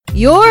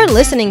You're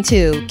listening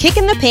to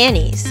Kicking the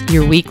Panties,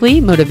 your weekly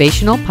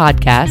motivational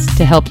podcast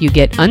to help you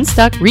get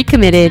unstuck,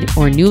 recommitted,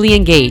 or newly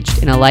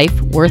engaged in a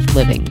life worth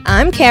living.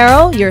 I'm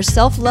Carol, your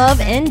self-love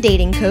and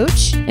dating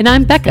coach. And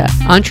I'm Becca,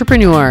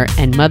 entrepreneur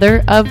and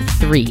mother of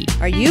 3.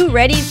 Are you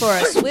ready for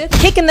a swift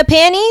kick in the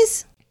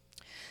panties?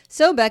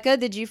 So, Becca,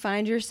 did you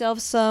find yourself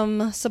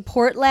some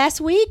support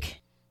last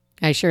week?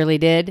 I surely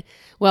did.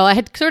 Well, I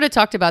had sort of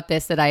talked about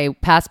this, that I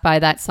passed by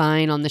that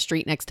sign on the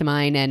street next to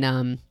mine,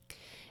 and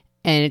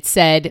it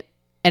said,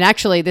 and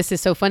actually this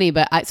is so funny,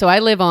 but I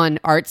live on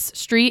Arts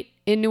Street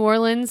in New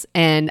Orleans,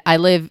 and I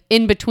live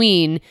in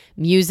between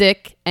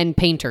Music and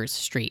Painters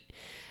Street.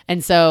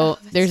 And so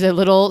there's a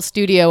little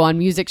studio on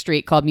Music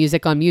Street called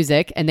Music on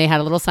Music, and they had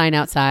a little sign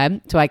outside.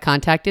 So I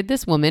contacted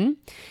this woman,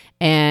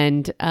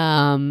 and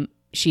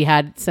she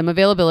had some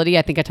availability.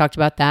 I think I talked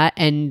about that.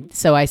 And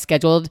so I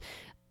scheduled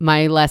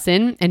my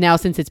lesson. And now,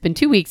 since it's been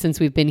 2 weeks since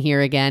we've been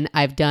here again,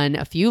 I've done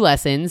a few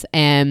lessons,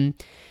 and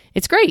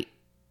it's great.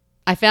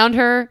 I found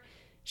her.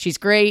 She's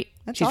great.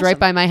 She's awesome. right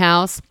by my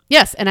house.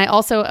 Yes. And I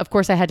also, of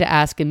course, I had to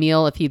ask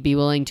Emil if he'd be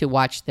willing to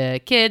watch the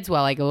kids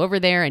while I go over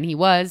there. And he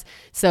was.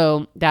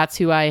 So that's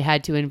who I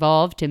had to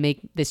involve to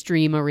make this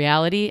dream a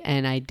reality.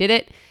 And I did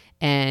it.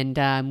 And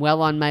I'm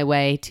well on my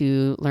way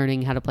to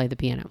learning how to play the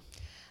piano.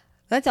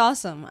 That's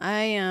awesome.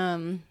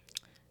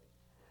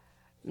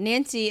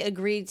 Nancy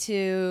agreed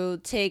to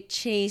take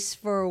Chase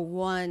for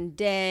one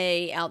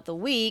day out the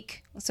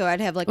week. So I'd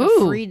have like a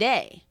free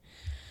day.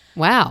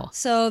 Wow.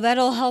 So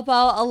that'll help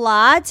out a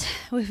lot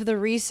with the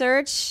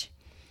research.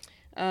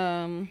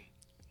 Research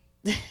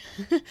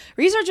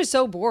is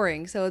so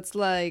boring. So it's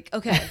like,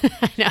 okay.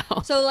 I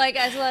know. So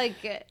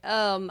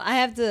I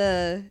have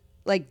to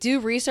do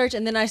research,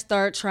 and then I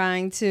start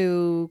trying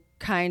to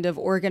kind of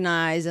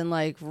organize and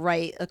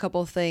write a couple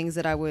of things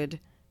that I would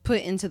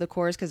put into the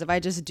course. Because if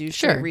I just do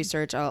straight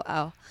research,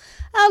 I'll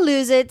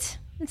lose it.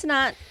 It's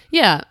not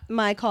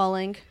my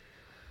calling.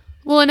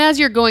 Well, and as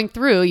you're going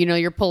through,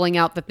 you're pulling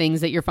out the things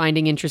that you're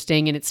finding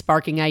interesting, and it's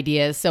sparking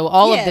ideas. So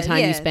all of the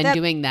time you spend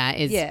doing that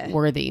is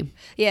worthy.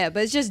 Yeah,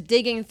 but it's just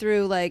digging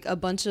through a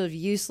bunch of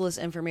useless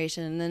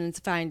information, and then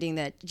it's finding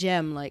that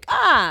gem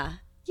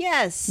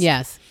yes.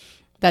 Yes,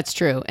 that's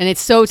true. And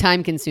it's so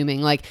time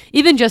consuming.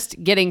 Even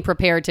just getting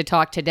prepared to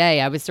talk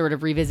today, I was sort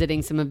of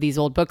revisiting some of these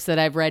old books that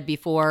I've read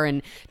before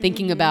and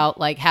thinking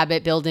about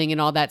habit building and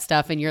all that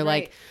stuff. And you're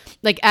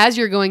as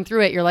you're going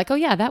through it, you're like, oh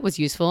yeah, that was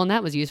useful, and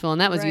that was useful, and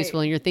that was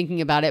useful, and you're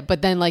thinking about it.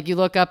 But then you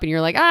look up and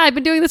you're like, I've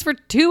been doing this for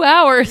 2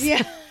 hours.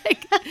 Yeah.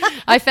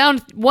 I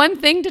found one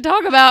thing to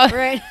talk about.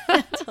 Right.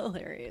 That's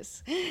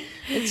hilarious.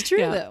 It's true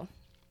though.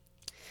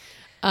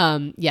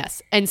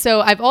 Yes. And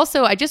so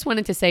I just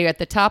wanted to say at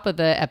the top of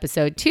the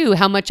episode too,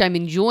 how much I'm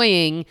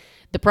enjoying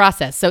the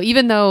process. So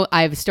even though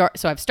I've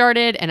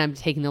started and I'm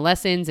taking the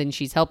lessons and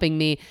she's helping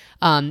me,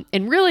 and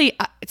really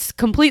it's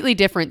completely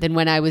different than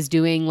when I was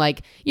doing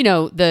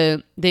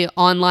the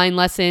online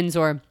lessons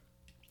or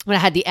when I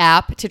had the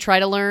app to try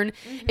to learn.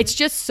 Mm-hmm. It's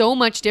just so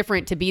much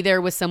different to be there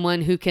with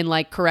someone who can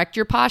correct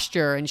your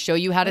posture and show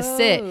you how to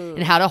sit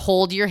and how to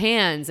hold your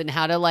hands and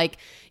how to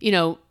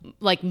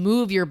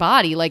move your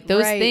body.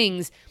 Those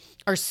things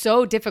are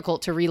so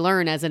difficult to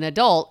relearn as an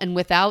adult, and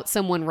without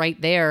someone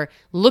right there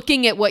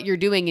looking at what you're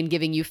doing and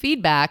giving you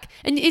feedback.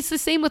 And it's the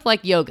same with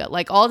yoga.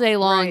 All day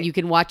long you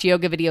can watch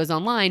yoga videos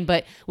online,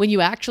 but when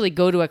you actually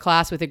go to a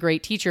class with a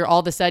great teacher,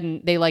 all of a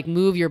sudden they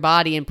move your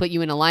body and put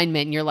you in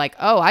alignment, and you're like,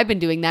 oh, I've been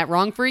doing that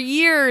wrong for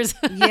years.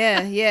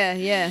 Yeah.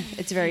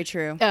 It's very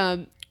true.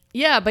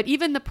 But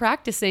even the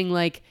practicing,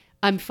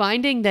 I'm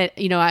finding that,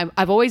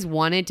 I've always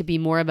wanted to be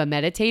more of a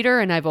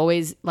meditator, and I've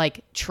always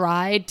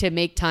tried to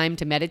make time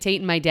to meditate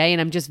in my day, and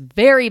I'm just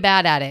very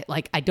bad at it.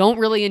 I don't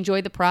really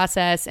enjoy the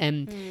process,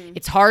 and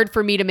it's hard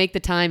for me to make the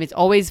time. It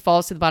always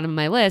falls to the bottom of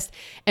my list.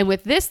 And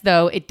with this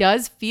though, it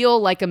does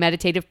feel like a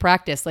meditative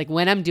practice.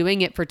 When I'm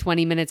doing it for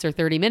 20 minutes or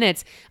 30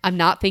 minutes, I'm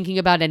not thinking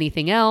about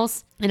anything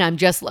else. And I'm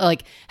just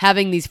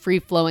having these free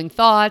flowing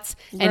thoughts,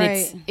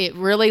 and it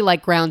really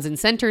grounds and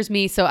centers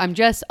me. So I'm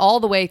just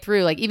all the way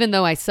through, even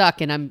though I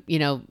suck and I'm,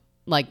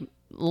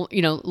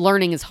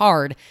 learning is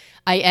hard,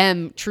 I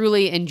am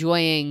truly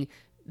enjoying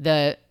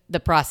the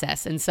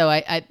process. And so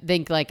I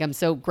think I'm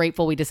so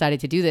grateful we decided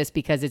to do this,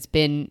 because it's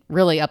been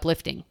really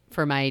uplifting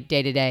for my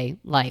day-to-day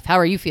life. How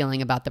are you feeling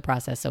about the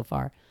process so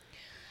far?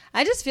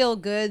 I just feel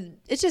good.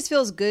 It just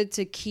feels good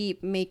to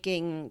keep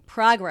making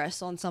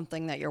progress on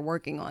something that you're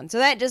working on. So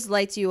that just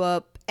lights you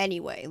up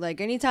anyway.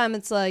 Anytime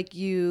it's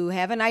you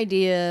have an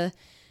idea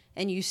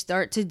and you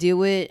start to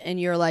do it and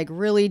you're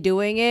really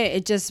doing it,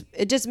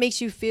 it just makes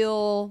you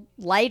feel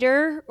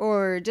lighter,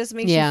 or just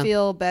makes you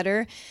feel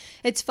better.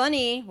 It's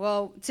funny.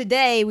 Well,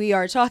 today we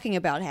are talking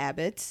about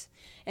habits,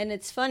 and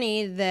it's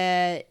funny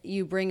that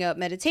you bring up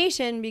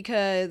meditation,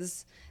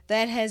 because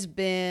that has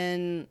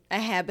been a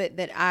habit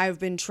that I've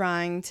been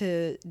trying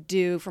to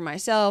do for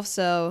myself.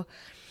 So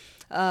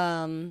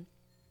I've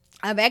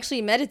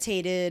actually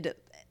meditated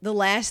the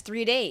last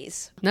 3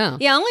 days. No.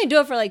 Yeah, I only do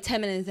it for 10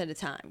 minutes at a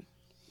time.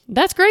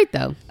 That's great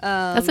though.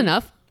 That's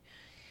enough.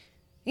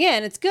 Yeah,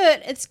 and it's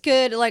good. It's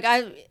good.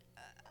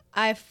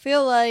 I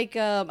feel like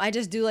I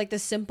just do like the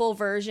simple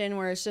version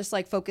where it's just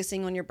like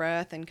focusing on your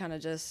breath and kind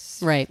of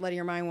just letting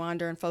your mind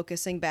wander and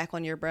focusing back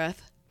on your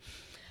breath.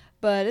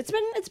 But it's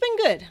been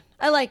good.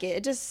 I like it.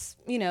 It just,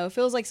 it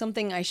feels like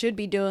something I should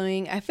be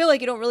doing. I feel like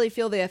you don't really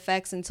feel the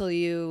effects until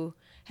you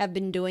have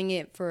been doing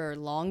it for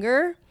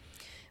longer.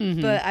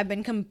 Mm-hmm. But I've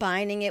been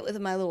combining it with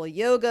my little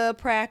yoga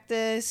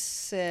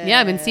practice. Yeah,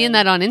 I've been seeing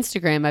that on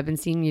Instagram. I've been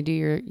seeing you do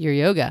your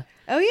yoga.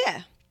 Oh,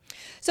 yeah.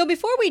 So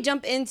before we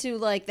jump into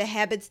like the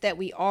habits that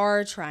we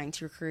are trying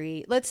to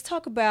create, let's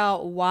talk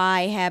about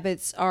why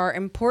habits are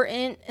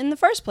important in the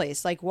first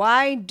place. Like,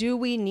 why do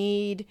we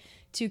need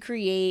to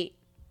create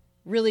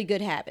really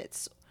good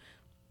habits?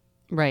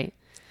 Right.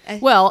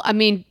 Well, I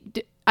mean,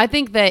 I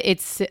think that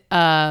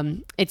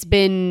it's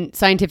been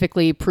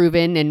scientifically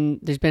proven, and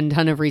there's been a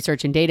ton of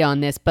research and data on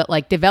this, but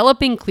like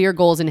developing clear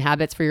goals and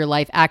habits for your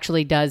life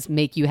actually does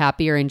make you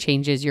happier and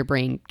changes your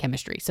brain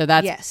chemistry. So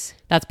that's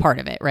part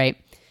of it, right?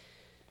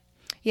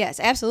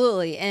 Yes,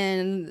 absolutely.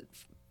 And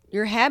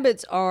your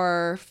habits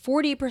are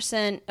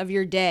 40% of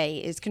your day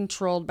is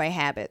controlled by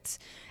habits.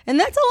 And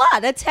that's a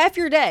lot. That's half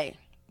your day,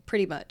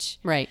 pretty much.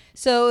 Right.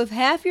 So if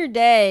half your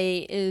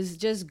day is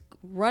just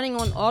running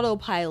on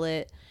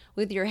autopilot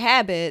with your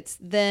habits,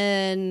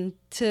 then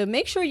to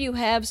make sure you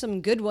have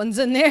some good ones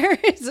in there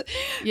is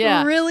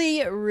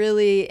really,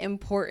 really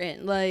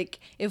important. Like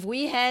if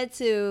we had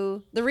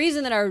to, the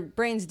reason that our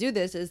brains do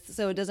this is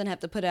so it doesn't have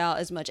to put out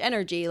as much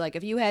energy. Like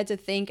if you had to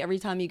think every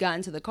time you got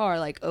into the car,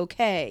 like,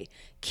 okay,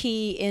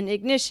 key in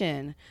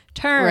ignition,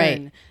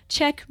 turn,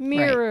 check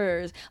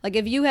mirrors. Like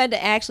if you had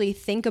to actually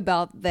think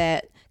about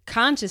that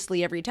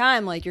consciously every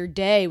time, like your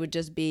day would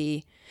just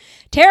be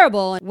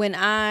terrible.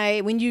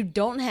 When you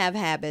don't have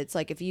habits,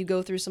 like if you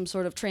go through some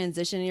sort of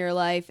transition in your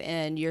life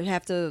and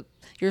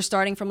you're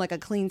starting from like a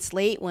clean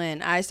slate.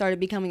 When I started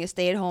becoming a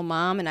stay-at-home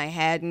mom and I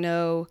had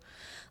no,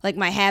 like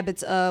my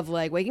habits of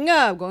like waking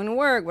up, going to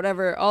work,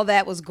 whatever, all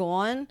that was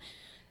gone.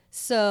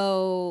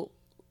 So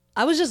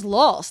I was just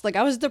lost. Like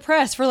I was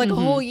depressed for like a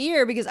whole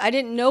year because I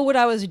didn't know what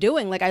I was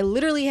doing. Like I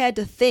literally had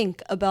to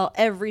think about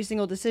every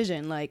single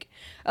decision. Like,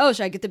 oh,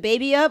 should I get the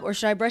baby up or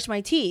should I brush my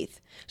teeth?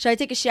 Should I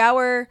take a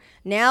shower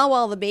now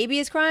while the baby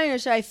is crying or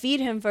should I feed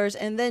him first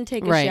and then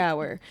take a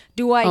shower?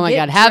 Do I Oh my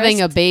God,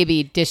 having a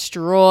baby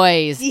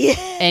destroys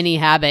any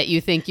habit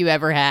you think you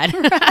ever had.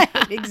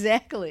 Right,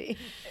 exactly.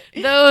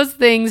 Those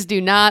things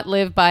do not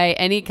live by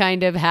any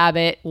kind of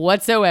habit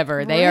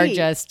whatsoever. They are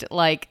just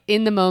like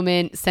in the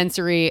moment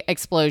sensory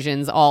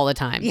explosions all the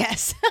time.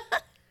 Yes.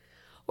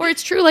 Or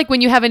it's true like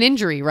when you have an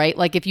injury, right?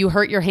 Like if you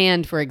hurt your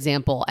hand, for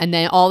example, and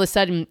then all of a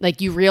sudden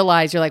like you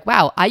realize you're like,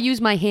 wow, I use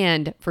my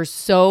hand for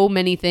so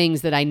many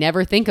things that I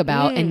never think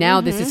about. And now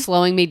this is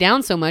slowing me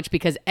down so much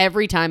because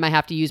every time I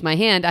have to use my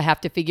hand, I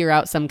have to figure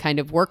out some kind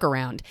of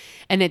workaround.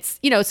 And it's,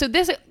 so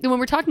this, when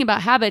we're talking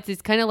about habits,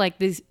 it's kind of like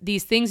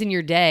these things in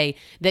your day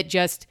that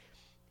just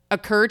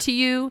occur to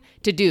you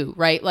to do,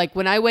 right? Like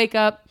when I wake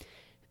up,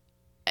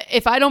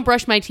 if I don't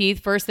brush my teeth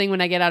first thing when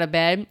I get out of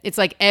bed, it's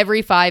like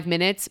every 5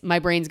 minutes, my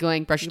brain's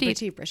going, brush your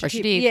teeth, brush your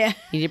teeth. Yeah.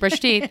 You need to brush your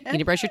teeth. You need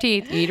to brush your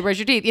teeth. You need to brush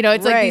your teeth.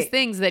 It's like these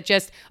things that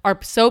just are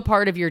so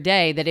part of your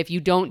day that if you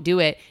don't do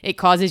it, it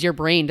causes your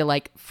brain to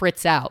like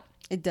fritz out.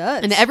 It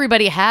does. And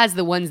everybody has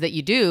the ones that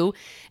you do.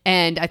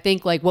 And I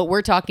think like what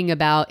we're talking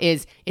about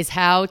is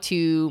how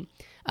to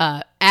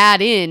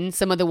add in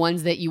some of the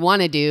ones that you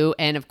want to do.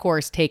 And of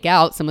course, take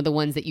out some of the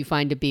ones that you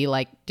find to be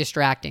like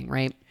distracting,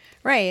 right?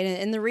 Right.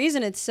 And the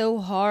reason it's so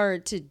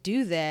hard to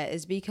do that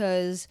is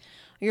because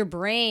your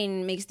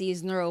brain makes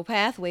these neural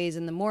pathways,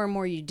 and the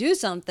more you do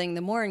something,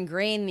 the more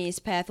ingrained these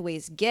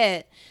pathways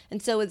get.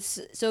 And so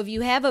if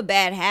you have a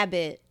bad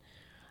habit,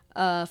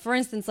 for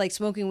instance, like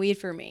smoking weed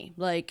for me,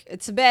 like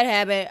it's a bad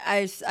habit.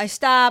 I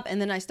stop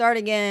and then I start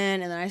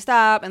again, and then I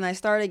stop and I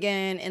start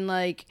again. And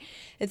like,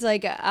 it's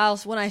like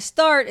when I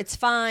start, it's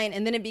fine.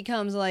 And then it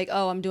becomes like,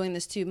 oh, I'm doing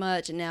this too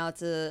much. And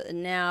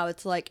now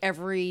it's like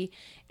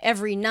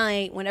every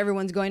night when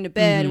everyone's going to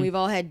bed and we've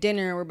all had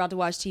dinner and we're about to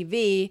watch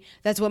TV,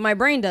 that's what my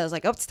brain does.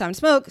 Like, oh, it's time to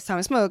smoke. It's time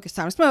to smoke. It's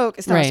time to smoke.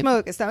 It's time to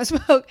smoke. It's time to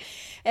smoke.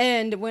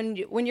 And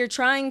when you're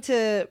trying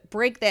to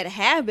break that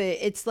habit,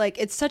 it's like,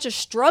 it's such a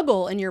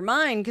struggle in your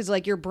mind because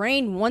like your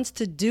brain wants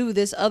to do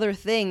this other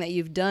thing that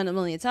you've done a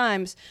million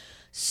times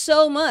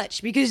so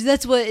much because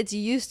that's what it's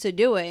used to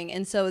doing.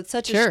 And so it's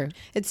such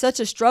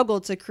a struggle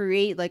to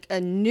create like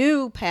a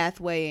new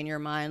pathway in your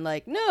mind.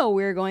 Like, no,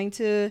 we're going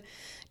to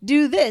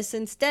do this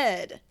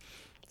instead.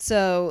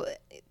 So,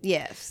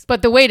 yes.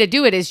 But the way to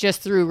do it is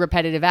just through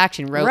repetitive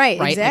action, right?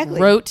 Exactly.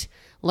 Like rote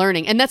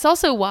learning. And that's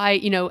also why,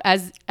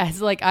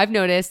 as like I've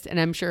noticed, and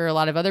I'm sure a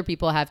lot of other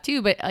people have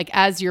too, but like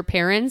as your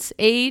parents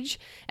age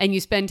and you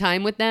spend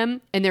time with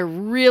them and they're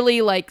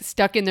really like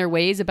stuck in their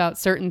ways about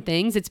certain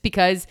things, it's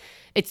because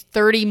it's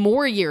 30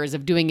 more years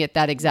of doing it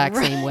that exact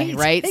same way,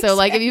 right? Exactly. So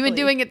like if you've been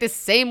doing it the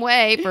same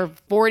way for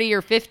 40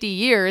 or 50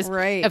 years,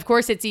 of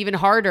course it's even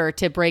harder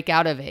to break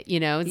out of it,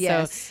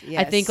 Yes, so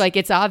I think like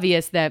it's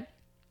obvious that,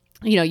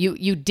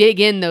 you dig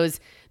in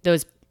those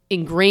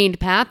ingrained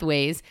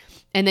pathways.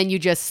 and then you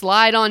just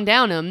slide on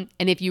down them.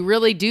 And if you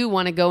really do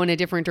want to go in a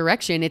different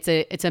direction, it's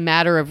a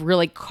matter of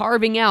really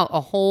carving out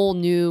a whole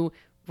new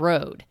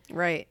road.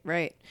 Right,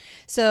 right.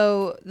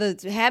 So the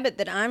habit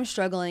that I'm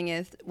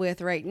struggling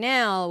with right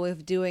now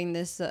with doing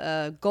this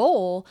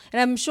goal,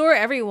 and I'm sure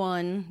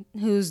everyone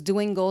who's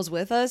doing goals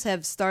with us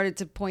have started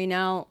to point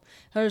out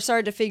or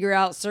started to figure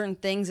out certain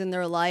things in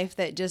their life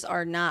that just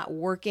are not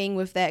working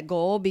with that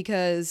goal,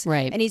 because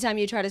anytime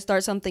you try to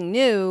start something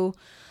new,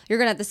 you're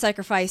going to have to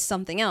sacrifice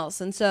something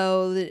else. And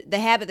so the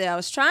habit that I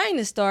was trying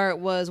to start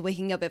was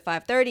waking up at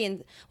 5:30.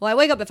 And I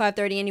wake up at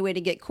 5:30 anyway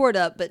to get caught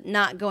up, but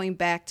not going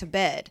back to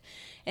bed.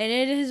 And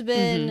it has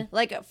been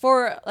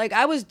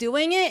I was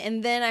doing it,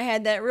 and then I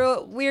had that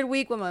real weird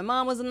week when my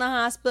mom was in the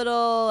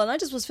hospital, and I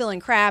just was feeling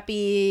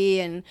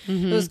crappy, and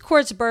it was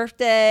Court's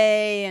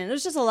birthday, and there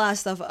was just a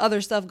lot of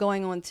other stuff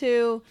going on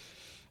too.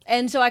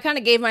 And so I kind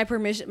of gave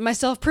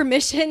myself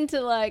permission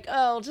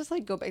to just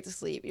go back to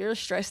sleep. You're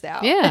stressed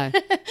out. Yeah,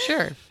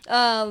 sure.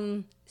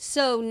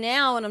 So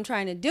now when I'm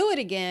trying to do it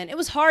again, it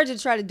was hard to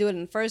try to do it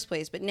in the first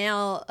place. But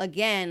now,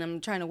 again,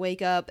 I'm trying to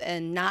wake up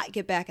and not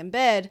get back in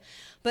bed.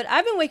 But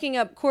I've been waking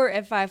up Court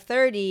at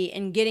 5:30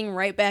 and getting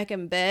right back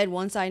in bed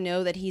once I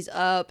know that he's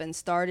up and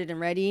started and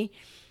ready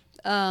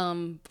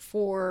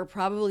for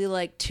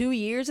probably 2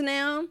 years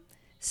now.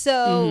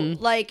 So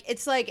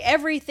it's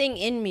everything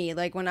in me,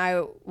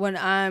 when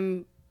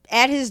I'm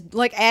at his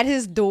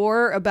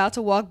door about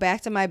to walk back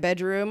to my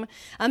bedroom,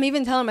 I'm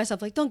even telling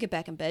myself don't get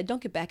back in bed,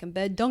 don't get back in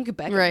bed, don't get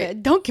back in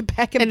bed, don't get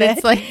back in bed.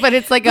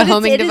 It's like a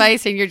homing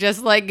device, and you're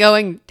just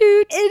going,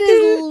 dude, it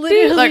is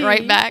literally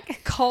right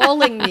back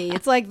calling me.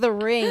 It's like the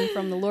ring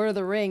from the Lord of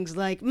the Rings,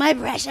 my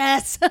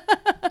precious.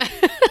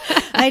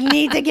 I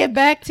need to get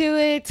back to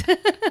it.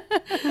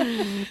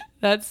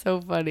 That's so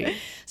funny.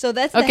 So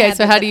that's okay.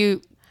 So how do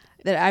you?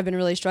 That I've been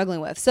really struggling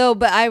with. So,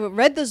 but I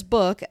read this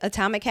book,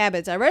 Atomic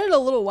Habits. I read it a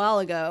little while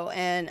ago,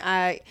 and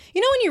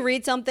when you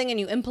read something and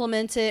you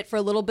implement it for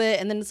a little bit,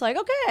 and then it's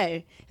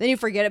okay, then you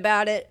forget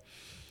about it.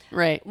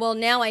 Right. Well,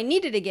 now I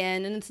need it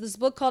again, and it's this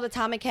book called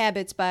Atomic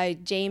Habits by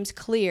James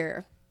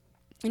Clear.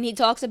 And he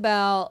talks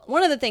about,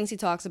 one of the things he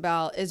talks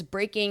about is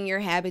breaking your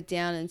habit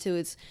down into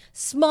its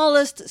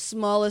smallest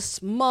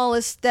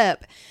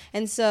step.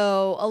 And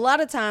so a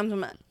lot of times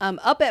when I'm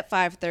up at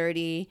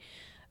 5:30,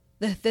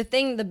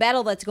 the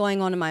battle that's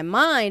going on in my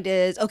mind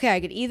is, okay, I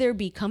could either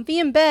be comfy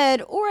in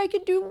bed or I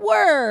could do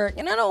work.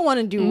 And I don't want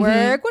to do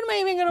work. What am I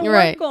even going to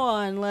work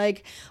on?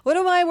 What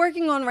am I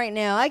working on right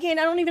now? I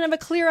don't even have a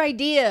clear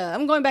idea.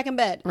 I'm going back in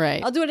bed.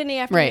 Right. I'll do it in the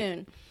afternoon.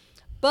 Right.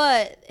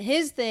 But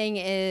his thing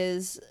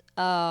is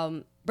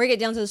break it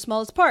down to the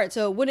smallest part.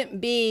 So it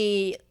wouldn't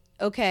be,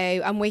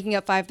 okay, I'm waking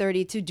up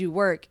 5:30 to do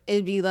work.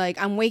 It'd be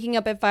I'm waking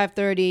up at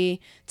 5:30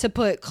 to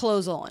put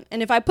clothes on.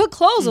 And if I put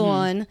clothes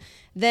on,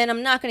 then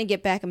I'm not going to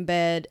get back in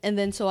bed, and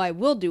then so I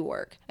will do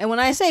work. And when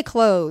I say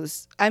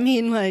clothes, I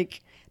mean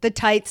the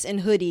tights and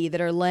hoodie that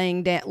are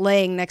laying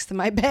next to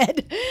my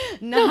bed.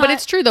 No, but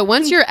it's true though.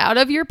 Once you're out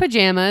of your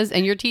pajamas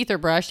and your teeth are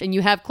brushed and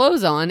you have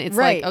clothes on, it's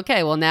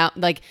okay, well now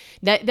that,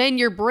 then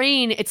your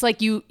brain, it's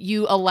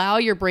you allow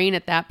your brain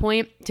at that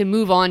point to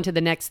move on to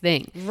the next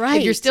thing. Right.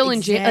 If you're still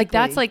in jail,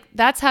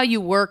 that's how you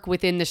work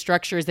within the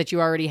structures that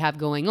you already have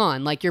going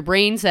on. Your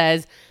brain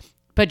says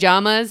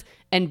pajamas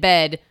and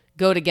bed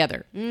go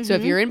together. So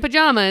if you're in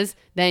pajamas,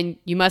 then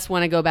you must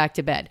want to go back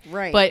to bed.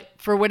 Right. But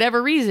for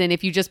whatever reason,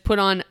 if you just put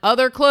on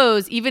other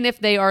clothes, even if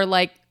they are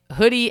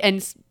hoodie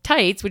and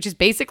tights, which is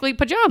basically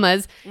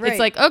pajamas,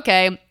 it's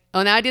okay,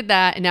 oh, now I did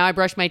that, and now I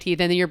brushed my teeth,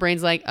 and then your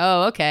brain's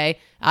oh, okay,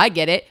 I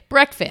get it,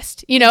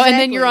 breakfast, and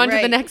then you're on to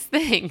the next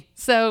thing.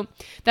 So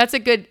that's a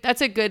good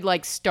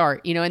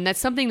start, and that's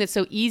something that's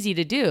so easy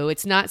to do.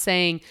 It's not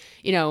saying,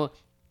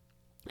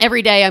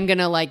 every day I'm going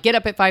to get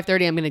up at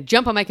 5:30. I'm going to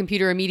jump on my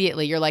computer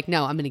immediately. You're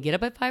no, I'm going to get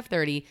up at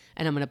 5:30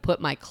 and I'm going to put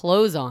my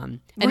clothes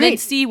on and then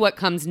see what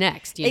comes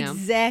next,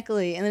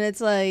 Exactly. And then it's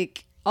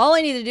all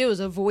I need to do is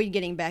avoid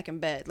getting back in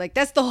bed.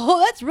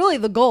 that's really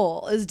the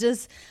goal, is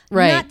just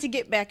not to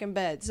get back in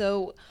bed.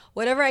 So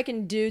whatever I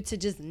can do to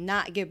just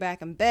not get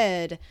back in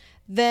bed,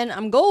 then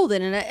I'm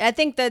golden. And I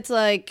think that's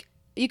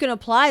you can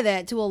apply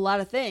that to a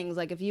lot of things.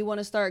 If you want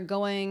to start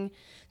going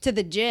to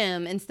the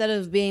gym, instead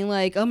of being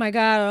oh my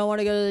God, I don't want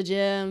to go to the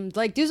gym,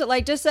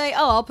 just say,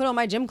 oh, I'll put on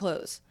my gym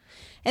clothes.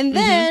 And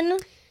then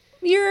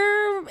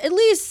you're at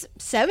least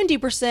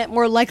 70%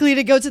 more likely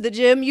to go to the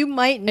gym. You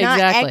might not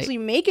actually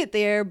make it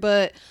there,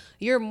 but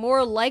you're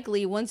more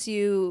likely, once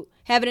you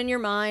have it in your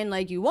mind,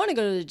 you want to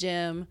go to the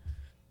gym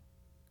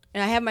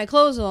and I have my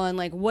clothes on,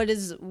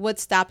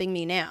 what's stopping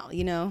me now,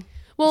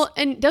 Well,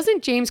 and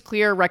doesn't James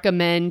Clear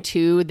recommend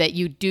too that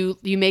you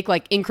make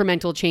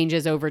incremental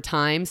changes over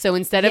time? So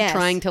instead of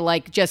trying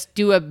to just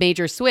do a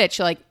major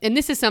switch, and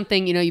this is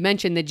something, you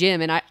mentioned the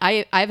gym, and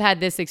I've had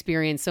this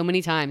experience so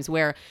many times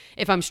where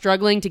if I'm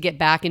struggling to get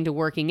back into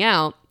working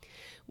out,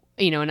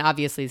 and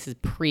obviously this is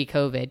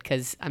pre-COVID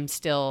because I'm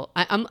still,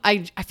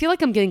 I feel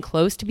like I'm getting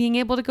close to being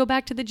able to go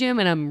back to the gym,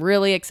 and I'm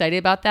really excited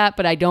about that,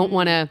 but I don't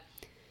want to.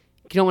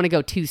 You don't want to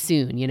go too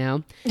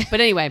soon,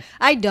 But anyway,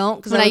 I don't,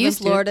 because I live in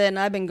Florida and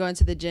I've been going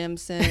to the gym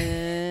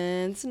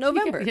since since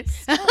November.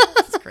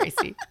 It's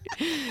crazy.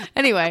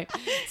 Anyway,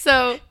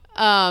 so,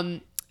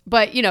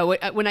 but you know,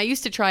 when I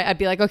used to try, I'd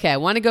be like, okay, I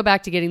want to go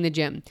back to getting the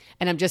gym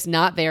and I'm just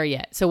not there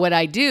yet. So what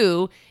I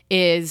do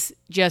is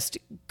just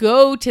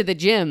go to the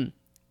gym,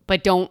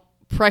 but don't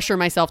pressure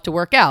myself to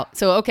work out.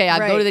 So, okay,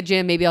 I'll go to the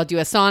gym. Maybe I'll do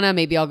a sauna.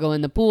 Maybe I'll go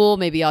in the pool.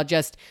 Maybe I'll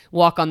just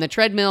walk on the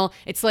treadmill.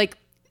 It's like,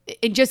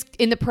 just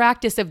in the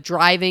practice of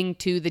driving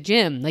to the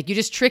gym, like you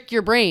just trick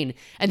your brain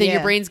and then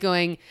your brain's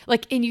going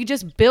like, and you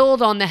just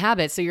build on the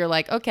habit. So you're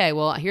like, okay,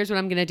 well, here's what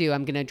I'm going to do.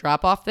 I'm going to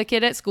drop off the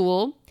kid at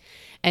school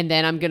and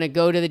then I'm going to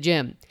go to the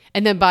gym.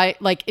 And then by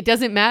like, it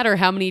doesn't matter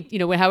how many, you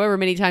know, however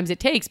many times it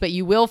takes, but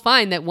you will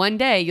find that one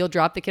day you'll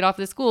drop the kid off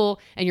to school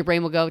and your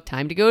brain will go,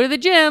 time to go to the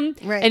gym.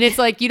 Right. And it's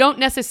like, you don't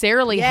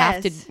necessarily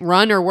have to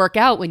run or work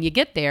out when you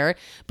get there.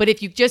 But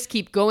if you just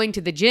keep going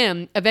to the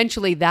gym,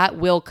 eventually that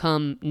will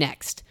come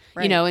next.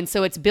 Right. You know, and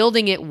so it's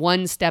building it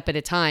one step at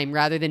a time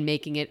rather than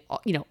making it,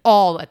 you know,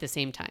 all at the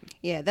same time.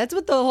 Yeah, that's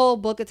what the whole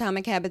book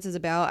Atomic Habits is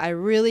about. I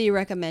really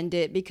recommend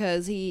it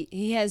because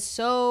he has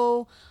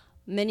so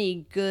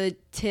many good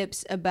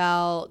tips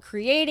about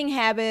creating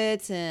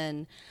habits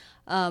and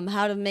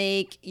how to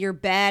make your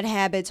bad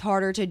habits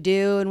harder to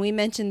do. And we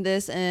mentioned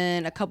this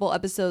in a couple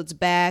episodes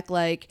back.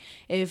 Like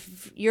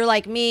if you're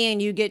like me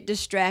and you get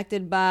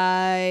distracted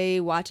by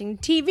watching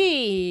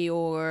TV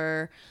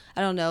or I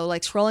don't know,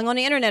 like scrolling on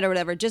the internet or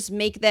whatever, just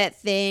make that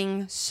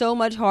thing so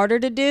much harder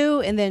to do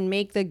and then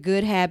make the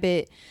good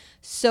habit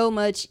so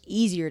much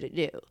easier to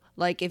do.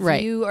 Like if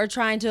you are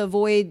trying to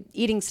avoid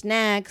eating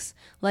snacks,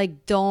 like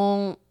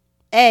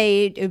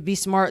it would be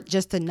smart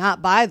just to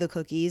not buy the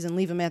cookies and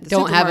leave them at the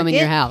supermarket. Don't have them in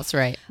your house,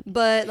 right?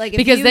 But like,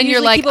 because then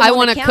you're like, I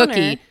want a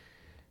cookie.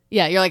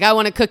 Yeah, you're like, I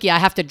want a cookie. I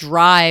have to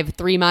drive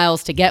 3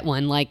 miles to get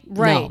one. Like,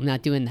 no, I'm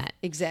not doing that.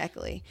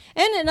 Exactly.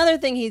 And another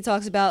thing he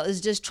talks about is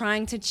just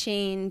trying to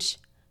change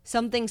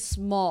something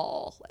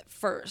small at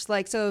first.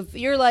 Like, so if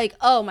you're like,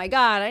 oh my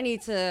God, I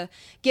need to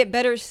get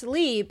better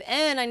sleep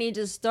and I need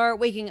to start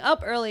waking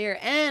up earlier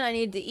and I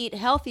need to eat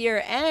healthier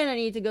and I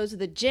need to go to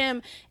the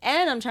gym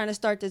and I'm trying to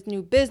start this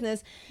new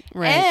business.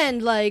 Right.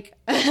 And like,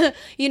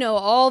 you know,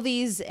 all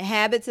these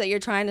habits that you're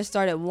trying to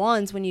start at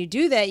once, when you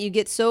do that, you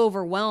get so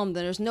overwhelmed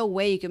that there's no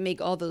way you can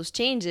make all those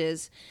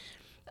changes.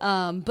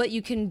 But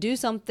you can do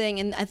something.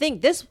 And I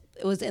think this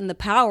was in The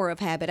Power of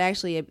Habit,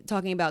 actually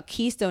talking about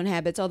keystone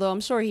habits, although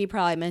I'm sure he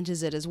probably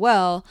mentions it as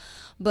well.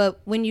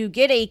 But when you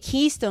get a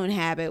keystone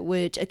habit,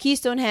 which a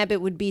keystone habit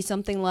would be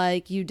something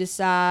like you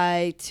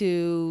decide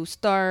to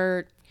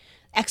start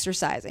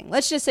exercising.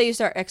 Let's just say you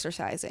start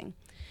exercising.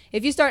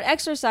 If you start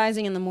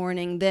exercising in the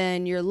morning,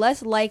 then you're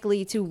less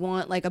likely to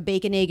want like a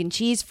bacon, egg, and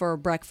cheese for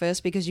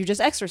breakfast because you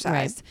just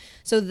exercised.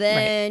 Right. So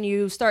then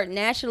you start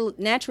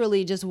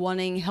naturally just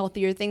wanting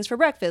healthier things for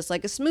breakfast,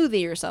 like a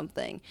smoothie or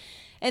something.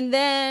 And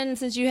then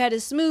since you had a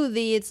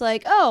smoothie, it's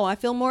like, oh, I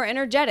feel more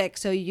energetic.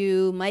 So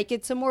you might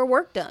get some more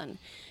work done.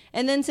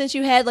 And then since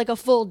you had like a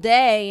full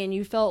day and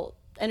you felt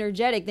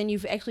energetic, then you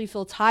actually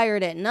feel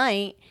tired at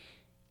night.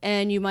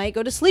 And you might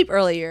go to sleep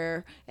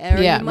earlier, or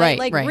you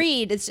might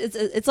read.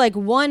 It's like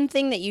one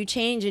thing that you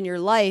change in your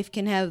life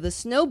can have the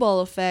snowball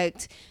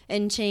effect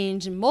and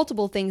change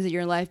multiple things in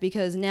your life,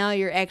 because now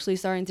you're actually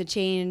starting to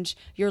change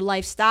your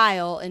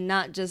lifestyle and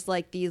not just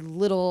like these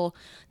little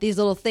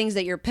things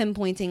that you're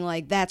pinpointing,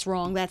 like that's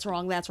wrong, that's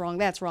wrong, that's wrong,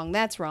 that's wrong,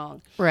 that's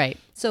wrong. Right.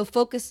 So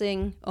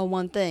focusing on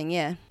one thing,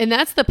 yeah. And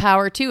that's the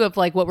power too of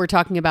like what we're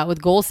talking about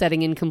with goal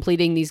setting and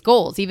completing these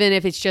goals. Even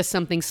if it's just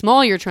something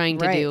small you're trying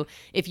to do,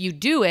 if you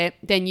do it,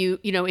 then you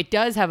know, it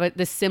does have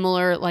the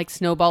similar like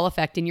snowball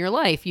effect in your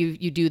life. You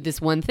do this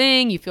one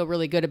thing, you feel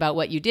really good about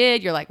what you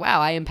did. You're like,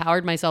 wow, I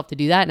empowered myself to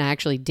do that and I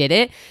actually did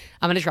it.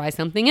 I'm going to try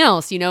something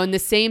else, you know, and the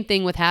same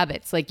thing with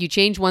habits. Like you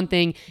change one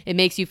thing, it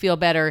makes you feel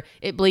better.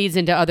 It bleeds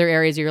into other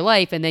areas of your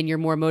life. And then you're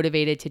more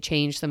motivated to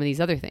change some of these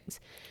other things.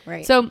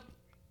 Right. So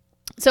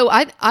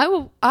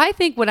I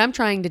think what I'm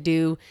trying to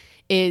do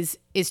is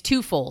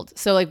twofold.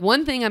 So like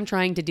one thing I'm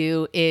trying to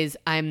do is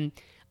I'm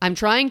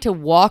trying to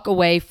walk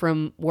away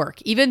from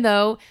work, even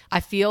though I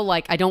feel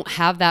like I don't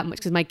have that much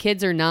because my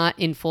kids are not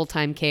in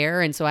full-time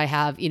care. And so I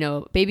have, you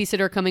know,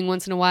 babysitter coming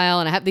once in a while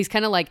and I have these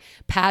kind of like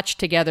patched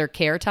together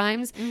care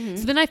times. Mm-hmm.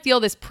 So then I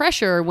feel this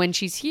pressure when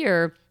she's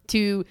here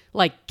to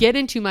like get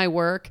into my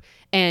work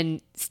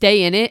and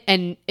stay in it.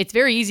 And it's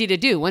very easy to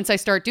do. Once I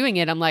start doing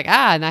it, I'm like,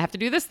 and I have to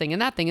do this thing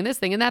and that thing and this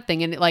thing and that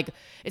thing. And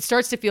it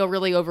starts to feel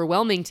really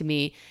overwhelming to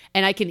me.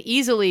 And I can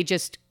easily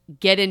just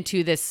get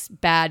into this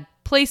bad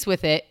place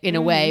with it in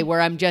a way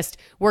where I'm just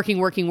working,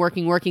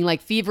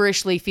 like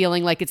feverishly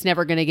feeling like it's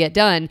never going to get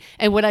done.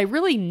 And what I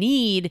really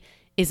need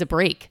is a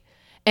break.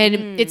 And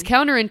it's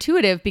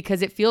counterintuitive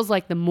because it feels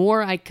like the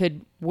more I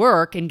could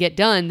work and get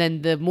done,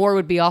 then the more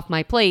would be off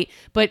my plate.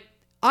 But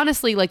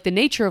honestly, like the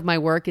nature of my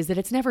work is that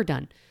it's never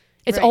done.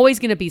 It's always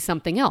going to be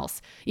something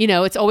else. You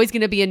know, it's always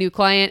going to be a new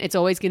client. It's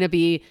always going to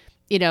be,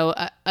 you know,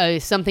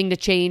 something to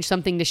change,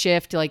 something to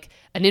shift, like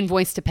an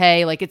invoice to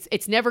pay. Like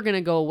it's never going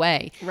to go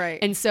away. Right.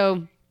 And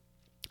so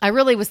I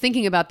really was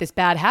thinking about this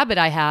bad habit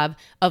I have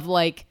of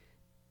like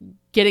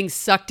getting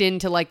sucked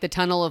into like the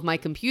tunnel of my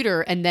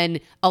computer and then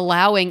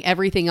allowing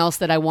everything else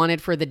that I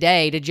wanted for the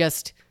day to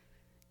just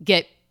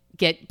get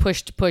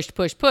pushed.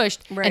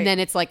 Right. And then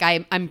it's like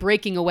I'm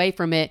breaking away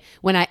from it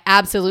when I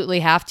absolutely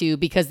have to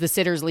because the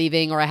sitter's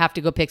leaving or I have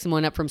to go pick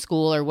someone up from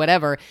school or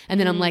whatever. And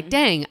then I'm like,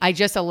 dang, I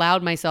just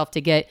allowed myself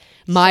to get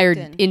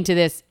mired into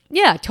this.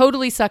 Yeah,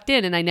 totally sucked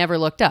in, and I never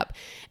looked up.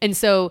 And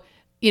so,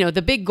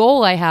 the big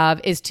goal I have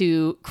is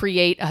to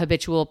create a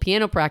habitual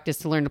piano practice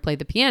to learn to play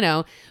the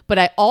piano. But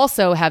I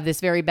also have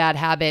this very bad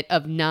habit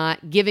of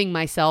not giving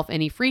myself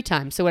any free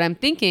time. So what I'm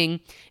thinking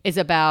is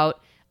about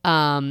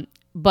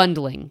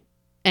bundling.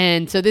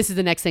 And so this is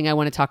the next thing I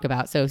want to talk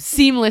about. So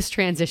seamless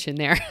transition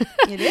there.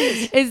 It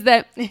is. Is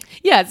that,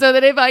 yeah, so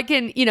that if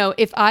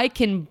I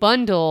can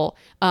bundle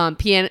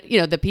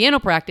piano, the piano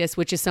practice,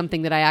 which is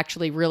something that I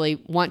actually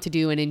really want to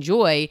do and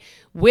enjoy,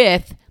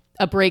 with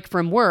a break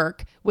from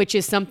work, which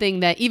is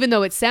something that, even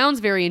though it sounds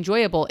very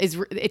enjoyable,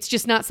 it's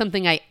just not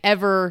something I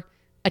ever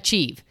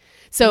achieve.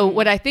 So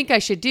what I think I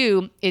should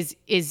do is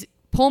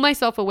pull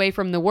myself away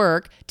from the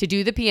work to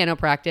do the piano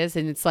practice.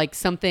 And it's like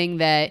something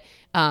that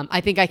I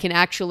think I can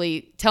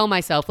actually tell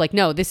myself, like,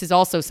 no, this is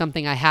also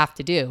something I have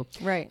to do.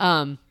 Right.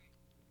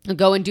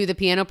 Go and do the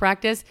piano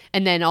practice.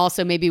 And then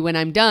also maybe when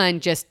I'm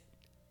done, just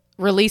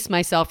release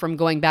myself from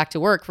going back to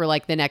work for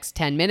like the next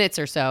 10 minutes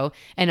or so.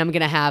 And I'm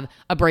going to have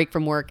a break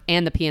from work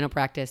and the piano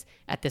practice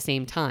at the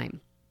same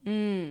time.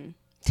 10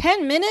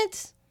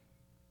 minutes?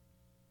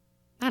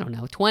 I don't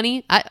know,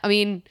 20? I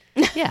mean,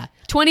 yeah,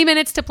 20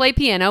 minutes to play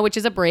piano, which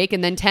is a break,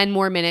 and then 10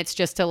 more minutes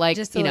just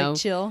to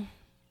chill.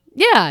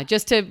 Yeah,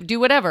 just to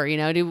do whatever,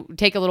 to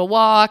take a little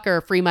walk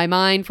or free my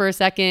mind for a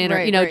second,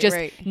 or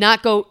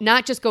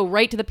not just go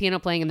right to the piano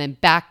playing and then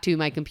back to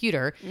my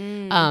computer.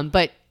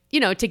 But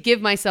to give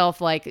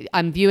myself, like,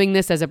 I'm viewing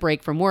this as a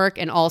break from work,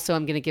 and also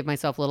I'm going to give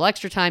myself a little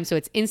extra time so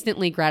it's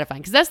instantly gratifying.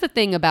 Because that's the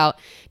thing about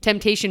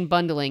temptation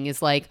bundling,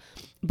 is like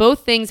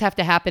both things have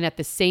to happen at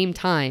the same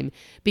time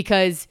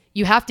because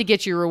you have to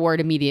get your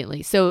reward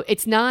immediately. So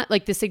it's not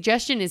like, the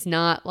suggestion is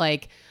not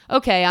like,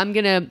 okay, I'm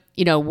going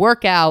to,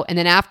 work out, and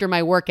then after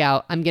my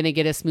workout, I'm going to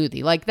get a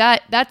smoothie. Like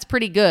that's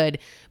pretty good,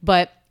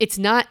 but it's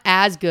not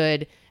as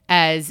good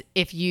as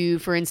if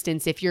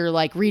you're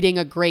like reading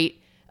a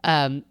great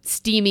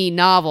steamy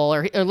novel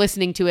or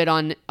listening to it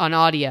on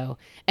audio,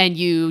 and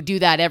you do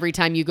that every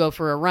time you go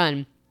for a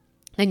run.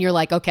 And you're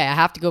like, okay, I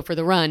have to go for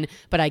the run,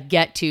 but I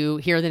get to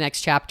hear the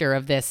next chapter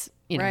of this,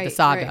 the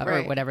saga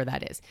or whatever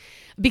that is.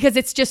 Because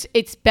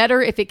it's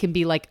better if it can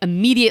be like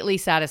immediately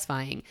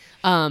satisfying.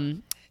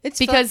 It's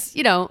because,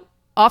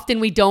 often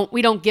we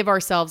don't give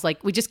ourselves,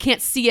 like, we just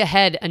can't see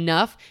ahead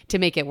enough to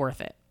make it worth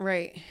it.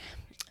 Right.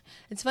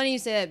 It's funny you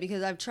say that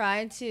because I've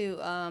tried to,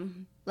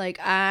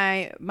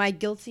 my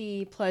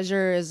guilty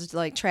pleasure is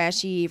like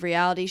trashy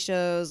reality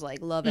shows like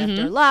Love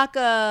After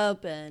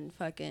Lockup and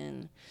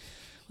fucking,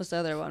 what's the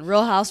other one?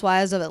 Real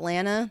Housewives of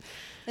Atlanta.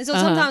 And so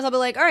sometimes I'll be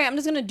like, all right, I'm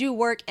just going to do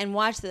work and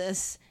watch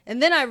this.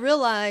 And then I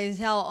realize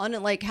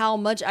how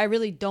much I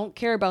really don't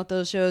care about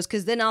those shows,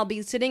 because then I'll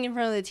be sitting in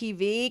front of the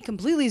TV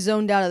completely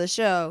zoned out of the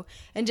show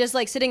and just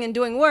like sitting and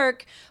doing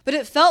work. But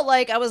it felt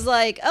like I was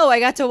like, oh, I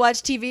got to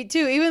watch TV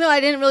too, even though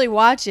I didn't really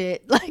watch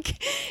it.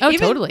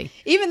 Totally.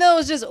 Even though it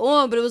was just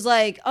on, but it was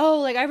like, oh,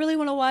 like I really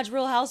want to watch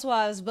Real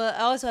Housewives, but I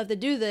also have to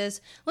do this.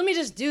 Let me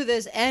just do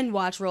this and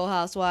watch Real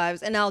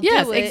Housewives, and I'll do it.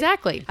 Yes,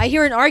 exactly. I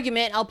hear an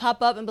argument, I'll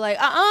pop up and be like,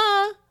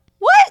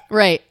 what?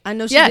 Right. I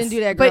know she didn't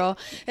do that, girl.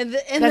 And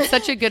that's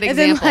such a good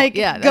example.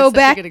 Then, that's go such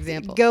back, a good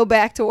example. Go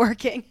back to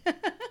working.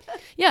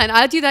 Yeah, and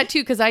I do that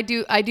too, because I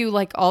do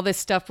like all this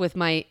stuff with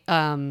my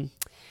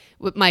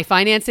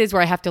finances,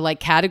 where I have to like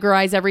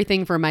categorize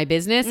everything for my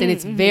business, and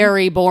it's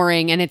very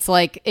boring, and it's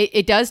like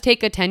it does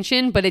take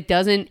attention, but it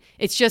doesn't.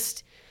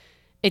 It's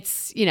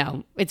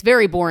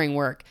very boring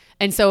work,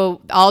 and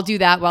so I'll do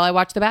that while I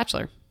watch The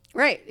Bachelor.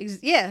 Right.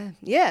 Yeah.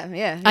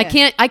 I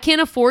can't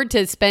afford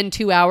to spend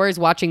 2 hours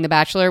watching The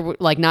Bachelor,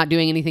 like not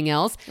doing anything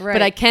else. Right.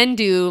 But I can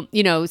do,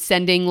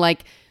 sending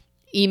like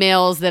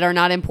emails that are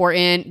not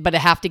important, but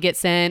have to get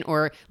sent,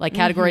 or like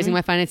categorizing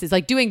my finances,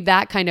 like doing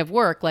that kind of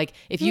work. Like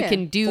if you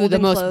can do folding the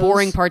most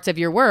boring parts of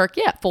your work,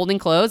 folding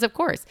clothes, of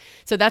course.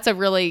 So that's a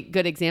really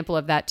good example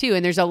of that too.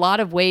 And there's a lot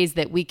of ways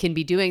that we can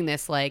be doing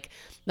this, like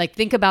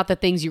think about the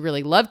things you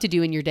really love to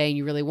do in your day and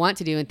you really want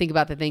to do, and think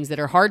about the things that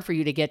are hard for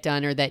you to get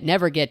done or that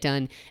never get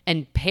done,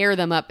 and pair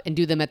them up and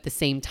do them at the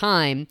same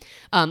time.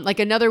 Like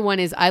another one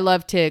is I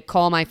love to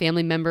call my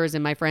family members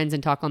and my friends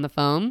and talk on the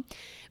phone,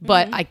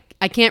 but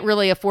I can't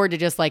really afford to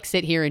just like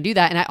sit here and do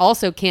that. And I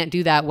also can't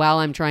do that while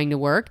I'm trying to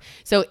work.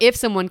 So if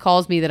someone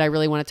calls me that I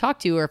really want to talk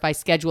to, or if I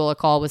schedule a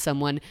call with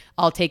someone,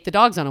 I'll take the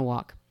dogs on a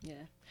walk.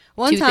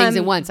 Two things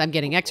at once. I'm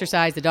getting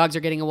exercise, the dogs are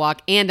getting a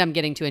walk, and I'm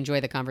getting to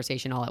enjoy the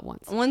conversation all at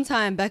once. One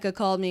time, Becca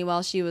called me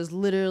while she was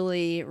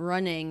literally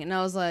running, and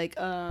I was like,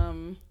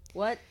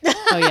 what?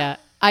 Oh, yeah.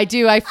 I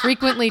do. I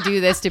frequently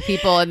do this to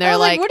people, and they're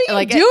like, what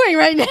are you doing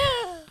right now?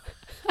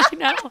 I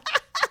know.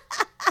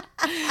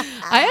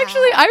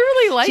 I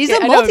really like it. She's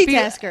a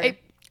multitasker.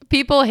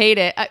 People hate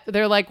it.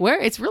 They're like, where?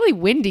 It's really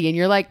windy, and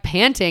you're like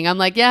panting. I'm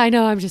like, yeah, I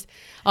know.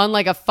 on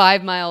like a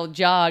 5-mile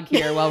jog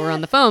here while we're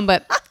on the phone.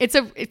 But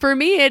for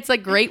me, it's a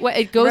great way.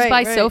 It goes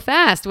by so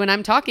fast. When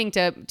I'm talking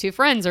to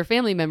friends or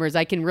family members,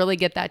 I can really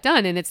get that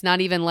done. And it's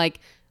not even like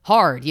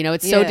hard,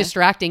 it's so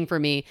distracting for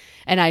me,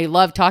 and I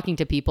love talking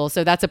to people.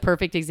 So that's a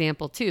perfect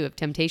example too of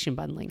temptation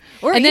bundling.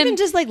 Or and even then,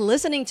 just like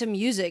listening to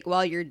music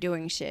while you're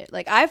doing shit.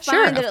 Like I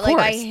find that like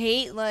I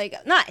hate, like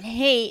not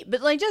hate,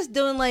 but like just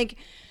doing like,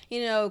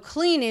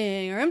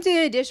 cleaning or emptying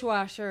a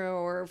dishwasher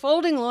or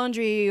folding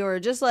laundry or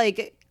just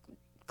like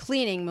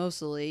cleaning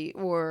mostly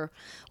or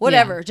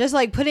whatever. Yeah. Just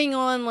like putting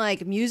on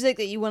like music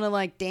that you want to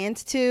like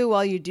dance to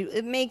while you do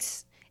it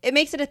makes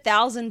it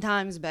 1,000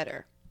 times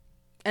better.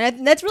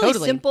 And that's really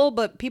simple,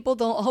 but people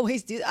don't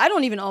always do. I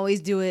don't even always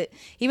do it,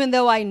 even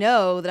though I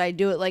know that I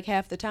do it like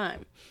half the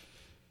time.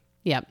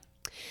 Yeah.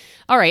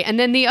 All right. And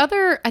then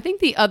I think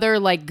the other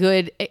like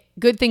good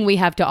thing we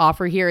have to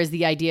offer here is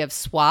the idea of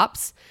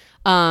swaps.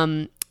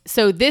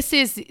 So this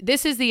is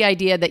the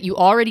idea that you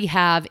already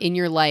have in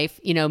your life,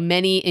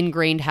 many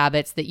ingrained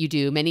habits that you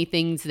do, many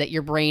things that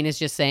your brain is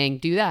just saying,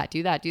 do that,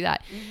 do that, do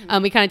that.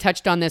 Mm-hmm. We kind of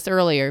touched on this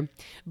earlier,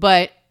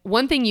 but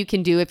one thing you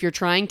can do if you're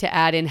trying to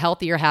add in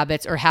healthier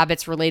habits or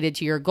habits related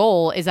to your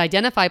goal is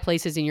identify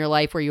places in your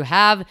life where you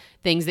have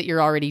things that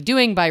you're already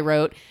doing by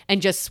rote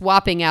and just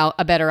swapping out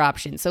a better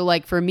option. So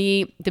like for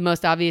me, the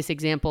most obvious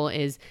example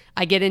is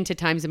I get into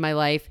times in my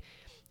life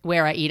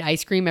where I eat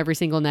ice cream every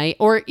single night,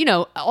 or,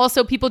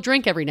 also people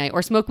drink every night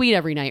or smoke weed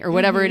every night or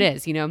whatever it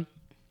is, And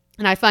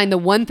I find the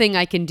one thing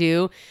I can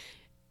do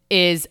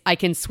is I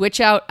can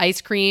switch out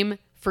ice cream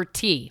for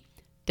tea.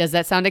 Does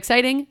that sound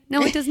exciting?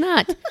 No, it does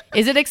not.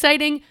 Is it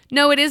exciting?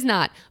 No, it is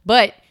not.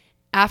 But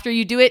after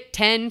you do it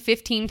 10,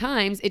 15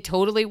 times, it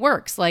totally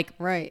works. Like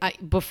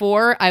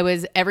before I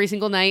was every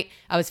single night,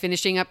 I was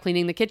finishing up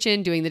cleaning the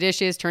kitchen, doing the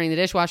dishes, turning the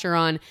dishwasher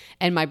on,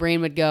 and my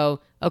brain would go,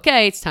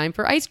 okay, it's time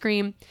for ice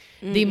cream.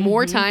 Mm-hmm. The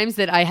more times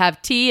that I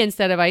have tea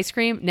instead of ice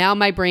cream, now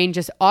my brain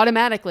just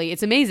automatically,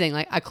 it's amazing.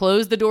 Like I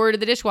close the door to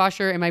the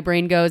dishwasher and my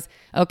brain goes,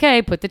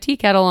 okay, put the tea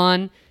kettle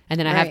on, and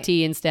then I have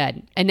tea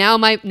instead. And now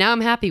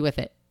I'm happy with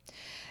it.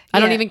 I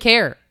don't even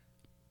care.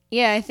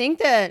 Yeah, I think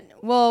that,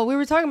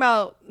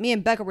 me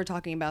and Becca were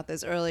talking about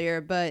this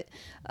earlier, but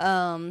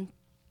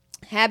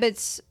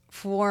habits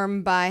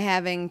form by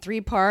having 3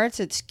 parts.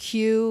 It's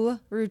cue,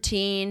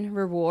 routine,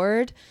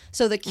 reward.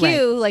 So the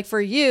cue, like for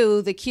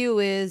you, the cue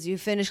is you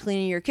finish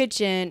cleaning your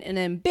kitchen and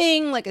then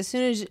bing, like as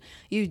soon as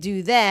you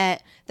do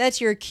that, that's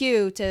your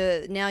cue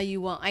to now you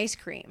want ice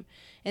cream.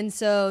 And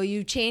so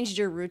you changed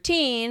your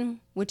routine,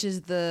 which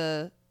is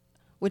the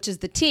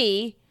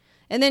tea.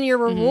 And then your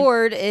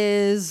reward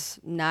is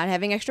not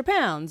having extra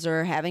pounds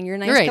or having your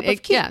nice cup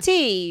of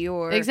tea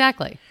or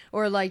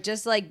or like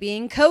just like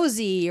being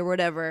cozy or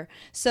whatever.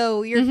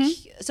 So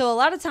so a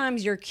lot of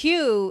times your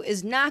cue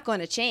is not going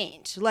to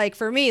change. Like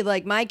for me,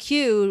 like my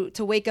cue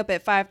to wake up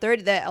at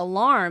 5:30, that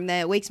alarm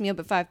that wakes me up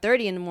at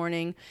 5:30 in the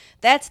morning,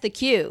 that's the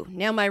cue.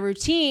 Now my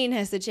routine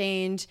has to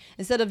change.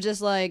 Instead of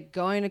just like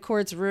going to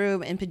Court's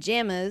room in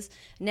pajamas,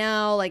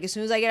 now like as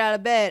soon as I get out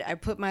of bed, I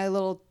put my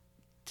little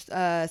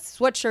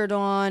sweatshirt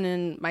on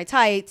and my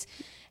tights,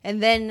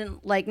 and then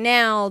like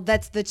now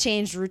that's the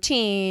changed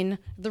routine.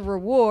 The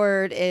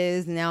reward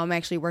is now I'm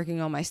actually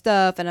working on my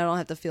stuff and I don't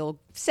have to feel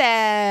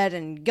sad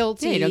and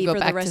guilty for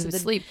the rest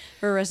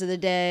of the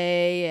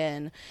day.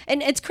 And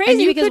it's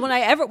crazy because when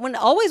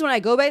I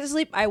go back to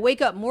sleep, I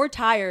wake up more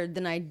tired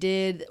than I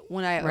did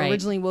when I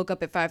originally woke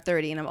up at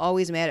 5:30, and I'm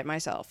always mad at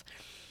myself.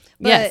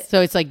 Yes, so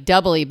it's like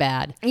doubly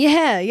bad.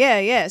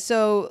 Yeah.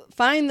 So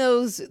find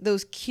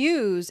those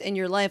cues in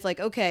your life. Like,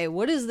 okay,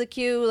 what is the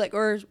cue? Like,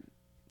 or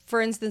for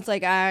instance,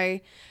 like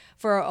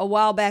for a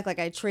while back, like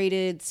I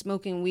traded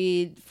smoking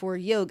weed for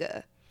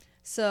yoga.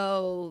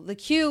 So the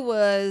cue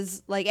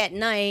was like at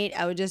night,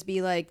 I would just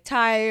be like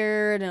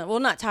tired, and well,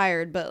 not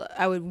tired, but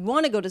I would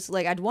want to go to sleep.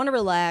 Like I'd want to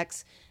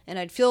relax, and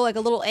I'd feel like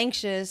a little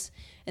anxious.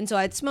 And so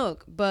I'd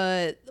smoke,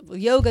 but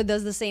yoga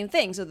does the same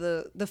thing. So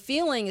the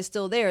feeling is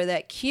still there.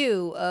 That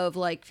cue of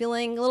like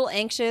feeling a little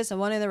anxious and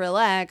wanting to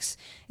relax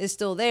is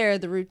still there.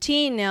 The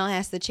routine now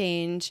has to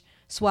change,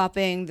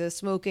 swapping the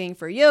smoking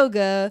for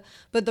yoga.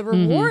 But the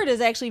reward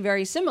is actually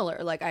very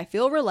similar. Like I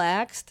feel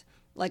relaxed,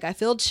 like I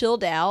feel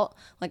chilled out,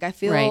 like I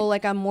feel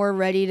like I'm more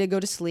ready to go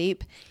to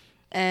sleep.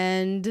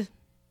 And,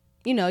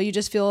 you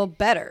just feel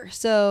better.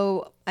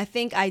 So I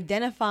think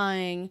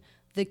identifying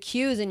the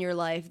cues in your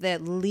life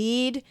that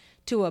lead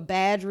to a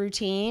bad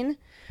routine,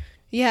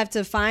 you have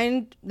to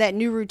find that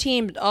new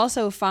routine, but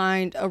also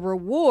find a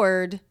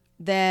reward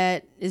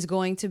that is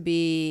going to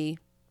be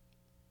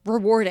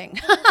rewarding.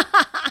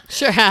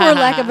 Sure.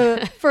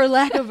 for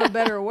lack of a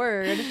better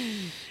word.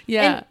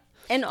 Yeah.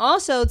 And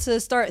also to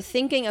start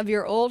thinking of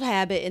your old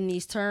habit in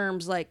these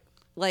terms, like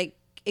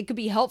it could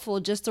be helpful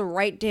just to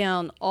write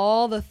down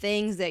all the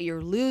things that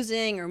you're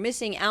losing or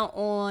missing out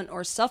on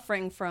or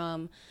suffering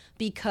from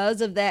because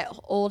of that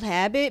old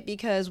habit,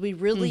 because we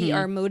really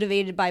are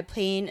motivated by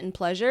pain and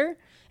pleasure,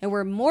 and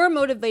we're more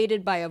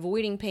motivated by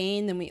avoiding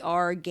pain than we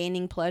are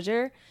gaining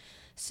pleasure.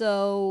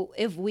 So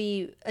if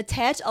we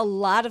attach a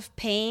lot of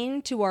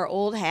pain to our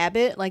old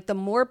habit, like the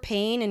more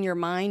pain in your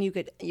mind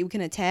you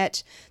can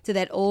attach to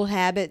that old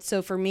habit.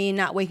 So for me,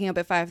 not waking up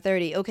at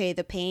 5:30, okay,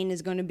 the pain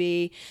is going to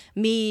be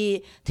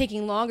me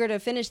taking longer to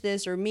finish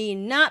this, or me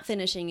not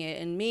finishing it,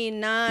 and me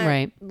not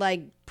Right.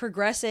 like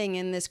progressing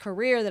in this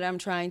career that I'm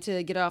trying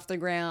to get off the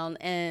ground,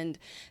 and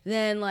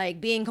then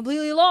like being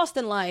completely lost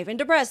in life and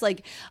depressed.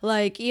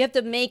 Like you have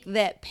to make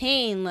that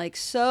pain like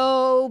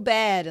so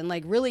bad and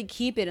like really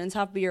keep it on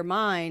top of your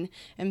mind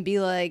and be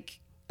like,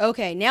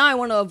 okay, now I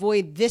want to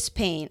avoid this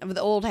pain of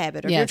the old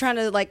habit. Or if Yes. you're trying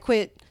to like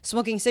quit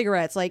smoking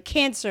cigarettes, like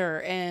cancer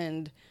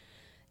and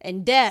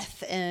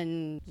death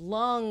and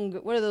lung,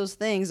 what are those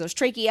things? Those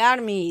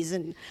tracheotomies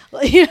and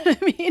you know what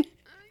I mean?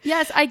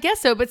 Yes, I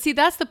guess so. But see,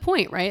 that's the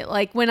point, right?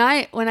 Like when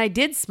I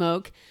did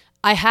smoke,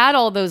 I had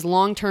all those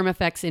long-term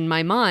effects in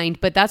my mind,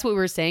 but that's what we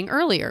were saying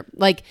earlier.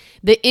 Like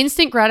the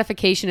instant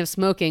gratification of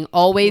smoking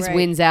always Right.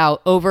 wins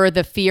out over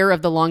the fear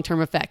of the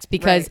long-term effects,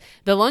 because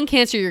Right. the lung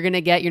cancer you're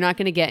not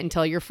going to get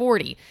until you're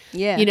 40.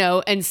 Yeah. You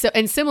know, and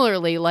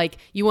similarly, like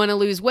you want to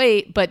lose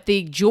weight, but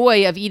the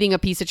joy of eating a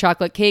piece of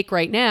chocolate cake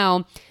right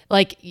now,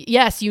 like,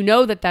 yes, you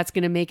know that that's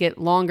going to make it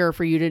longer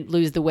for you to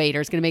lose the weight,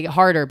 or it's going to make it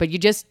harder, but you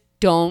just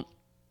don't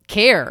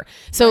care.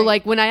 So Right.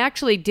 like when I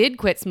actually did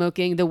quit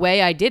smoking, the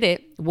way I did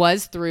it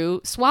was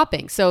through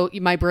swapping. So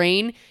my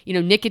brain, you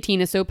know,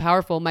 nicotine is so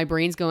powerful. My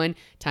brain's going,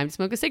 time to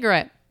smoke a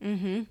cigarette.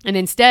 Mm-hmm. And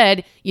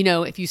instead, you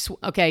know, if you, so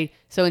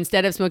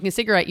instead of smoking a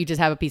cigarette, you just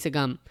have a piece of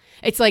gum.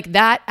 It's like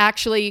that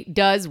actually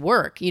does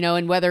work, you know,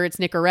 and whether it's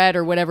Nicorette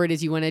or whatever it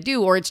is you want to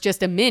do, or it's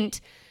just a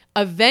mint,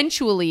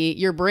 eventually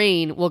your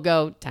brain will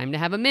go, time to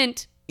have a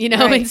mint. You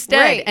know, Right, instead,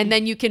 right. and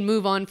then you can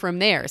move on from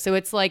there. So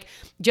it's like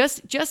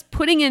just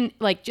putting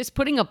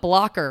a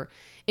blocker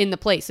in the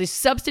place. So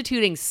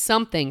substituting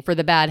something for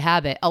the bad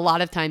habit a lot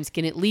of times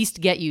can at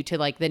least get you to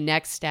like the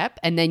next step,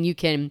 and then you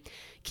can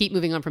keep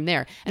moving on from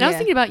there. And I was Yeah.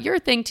 thinking about your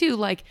thing too.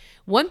 Like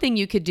one thing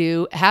you could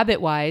do habit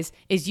wise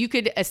is you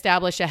could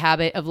establish a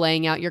habit of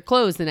laying out your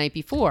clothes the night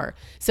before.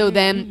 So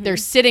then they're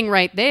sitting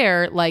right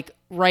there, like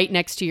right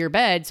next to your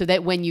bed, so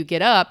that when you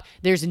get up,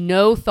 there's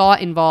no thought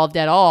involved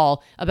at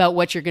all about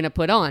what you're going to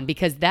put on,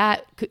 because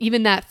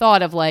even that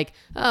thought of like,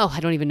 oh, I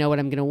don't even know what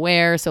I'm going to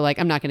wear, so like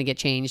I'm not going to get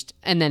changed,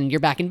 and then you're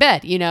back in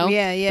bed, you know?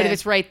 Yeah, yeah. But if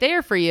it's right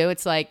there for you,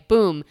 it's like,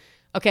 boom,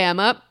 okay, I'm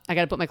up, I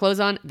got to put my clothes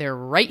on, they're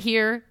right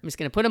here, I'm just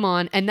going to put them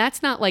on. And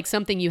that's not like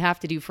something you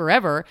have to do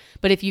forever,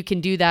 but if you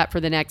can do that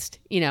for the next,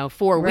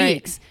 4 Right.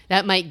 weeks,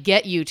 that might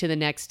get you to the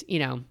next,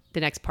 the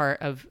next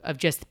part of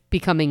just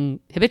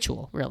becoming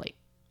habitual, really.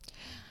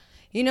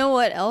 You know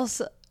what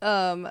else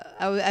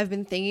I've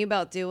been thinking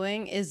about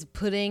doing is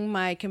putting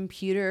my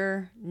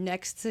computer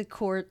next to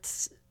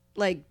Court's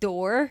like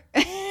door.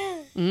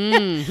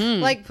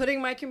 Mm-hmm. Like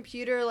putting my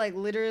computer like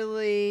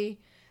literally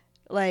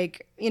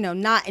like,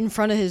 not in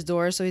front of his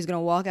door, so he's going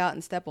to walk out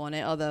and step on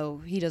it, although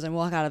he doesn't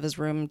walk out of his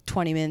room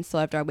 20 minutes till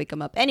after I wake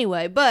him up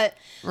anyway. But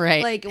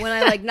Right. like when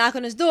I like knock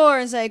on his door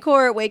and say,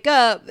 Court, wake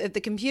up, if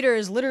the computer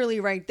is literally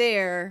right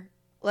there,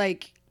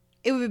 like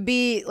it would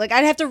be like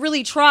I'd have to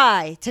really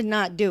try to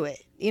not do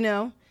it,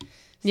 Yeah.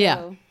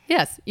 So-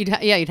 Yes. You'd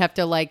have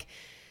to like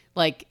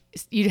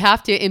you'd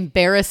have to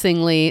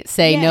embarrassingly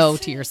say no Yes.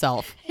 to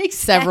yourself Exactly.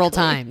 several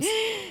times.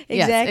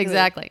 Yes, Exactly.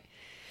 exactly.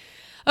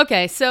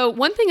 Okay, so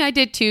one thing I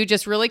did too,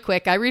 just really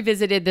quick, I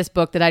revisited this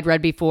book that I'd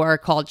read before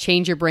called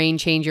Change Your Brain,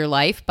 Change Your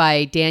Life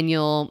by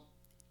Daniel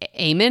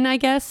Amen, I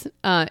guess.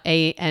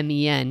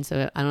 Amen.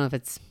 So I don't know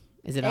if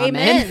is it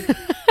Amen? Amen.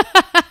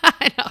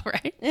 I know,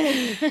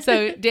 right?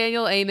 So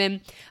Daniel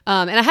Amen.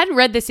 And I hadn't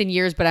read this in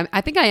years, but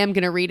I think I am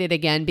going to read it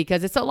again,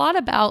 because it's a lot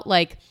about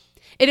like,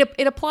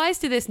 it applies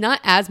to this, not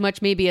as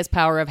much maybe as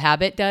Power of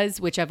Habit does,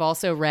 which I've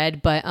also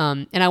read, but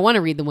and I want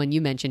to read the one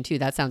you mentioned too.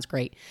 That sounds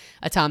great,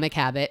 Atomic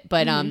Habit.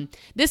 But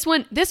this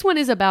one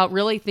is about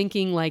really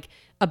thinking like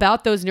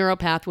about those neural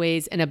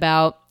pathways and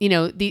about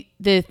the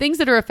things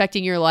that are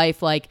affecting your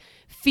life, like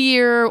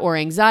fear or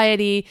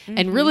anxiety,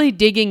 and really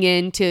digging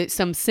into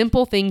some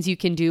simple things you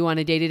can do on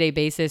a day-to-day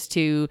basis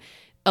to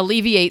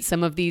alleviate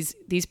some of these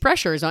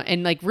pressures.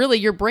 And like really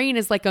your brain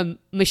is like a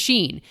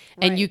machine,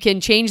 and Right. you can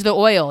change the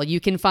oil, you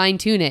can fine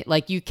tune it,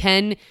 like you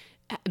can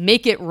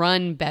make it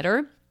run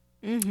better.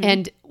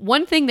 And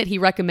one thing that he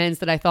recommends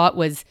that I thought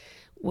was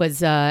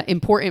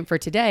important for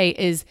today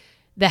is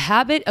the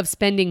habit of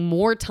spending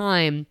more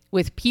time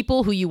with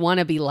people who you want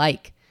to be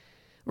like.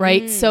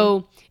 Right.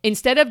 So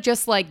instead of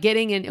just like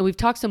getting in, and we've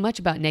talked so much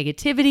about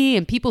negativity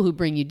and people who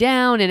bring you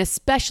down, and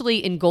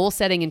especially in goal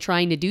setting and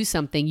trying to do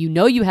something,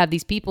 you have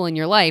these people in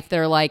your life that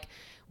are like,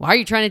 why are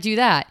you trying to do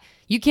that?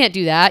 You can't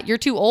do that. You're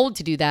too old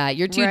to do that.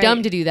 You're too Right.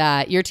 dumb to do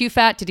that. You're too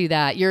fat to do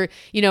that. You're,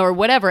 or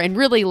whatever. And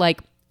really like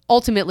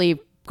ultimately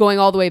going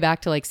all the way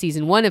back to like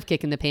season 1 of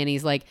Kicking the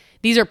Panties, like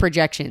these are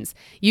projections.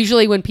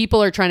 Usually when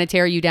people are trying to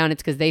tear you down,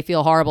 it's because they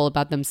feel horrible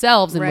about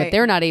themselves and what Right.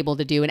 they're not able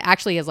to do, and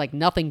actually has like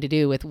nothing to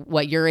do with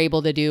what you're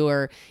able to do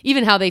or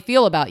even how they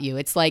feel about you.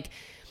 It's like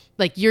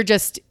you're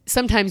just,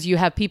 sometimes you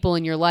have people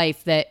in your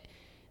life that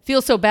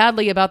feel so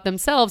badly about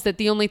themselves that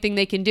the only thing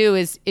they can do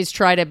is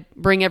try to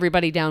bring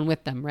everybody down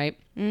with them, right?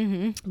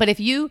 Mm-hmm. But if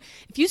you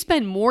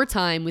spend more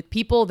time with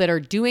people that are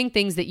doing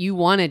things that you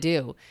want to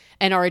do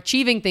and are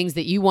achieving things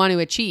that you want to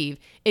achieve,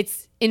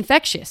 it's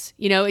infectious.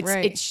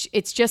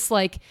 It's just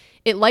like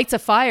it lights a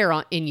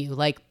fire in you.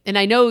 Like, and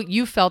I know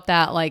you felt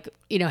that, like,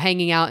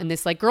 hanging out in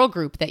this like girl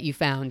group that you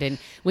found, and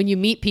when you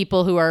meet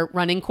people who are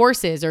running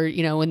courses, or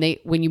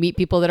when you meet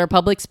people that are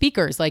public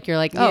speakers, like you're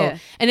like, oh,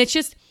 and it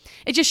just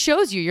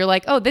shows you're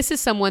like, oh, this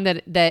is someone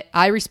that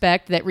I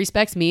respect, that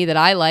respects me, that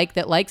I like,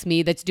 that likes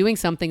me, that's doing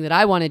something that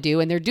I want to do,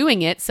 and they're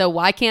doing it. So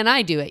why can't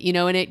I do it?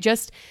 And it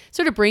just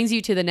sort of brings you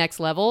to the next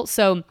level.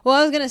 So, well,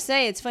 I was going to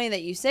say, it's funny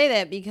that you say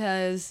that,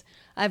 because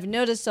I've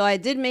noticed, so I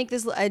did make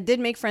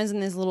friends in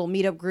this little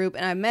meetup group,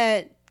 and I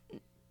met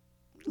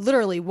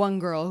literally one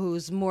girl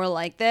who's more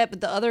like that,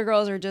 but the other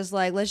girls are just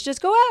like, let's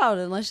just go out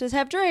and let's just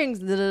have drinks,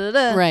 da, da, da,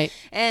 da. Right.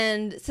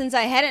 And since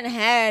I hadn't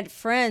had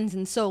friends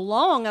in so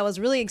long, I was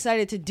really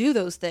excited to do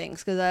those things,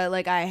 because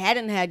I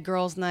hadn't had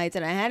girls' nights,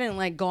 and I hadn't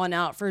like gone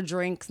out for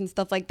drinks and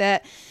stuff like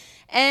that.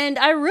 And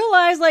I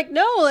realized, like,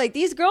 no, like,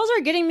 these girls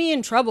are getting me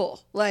in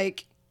trouble,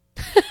 like,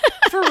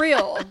 for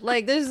real.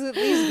 Like, these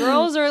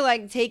girls are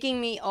like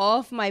taking me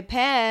off my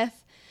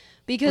path,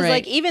 because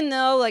like, even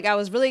though like I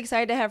was really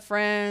excited to have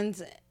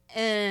friends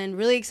and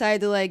really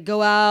excited to like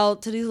go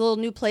out to these little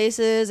new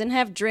places and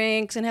have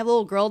drinks and have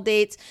little girl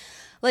dates,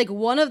 like,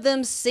 one of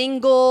them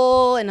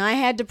single, and I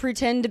had to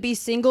pretend to be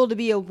single to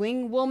be a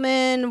wing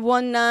woman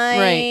one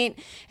night,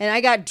 and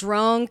I got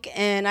drunk,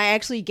 and I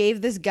actually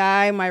gave this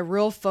guy my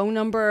real phone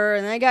number,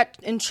 and I got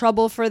in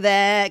trouble for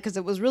that because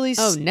it was really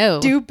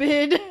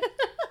stupid.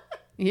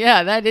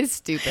 Yeah, that is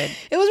stupid.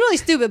 It was really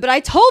stupid, but I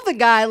told the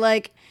guy,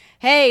 like,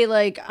 hey,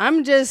 like,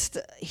 I'm just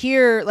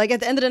here, like, at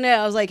the end of the night,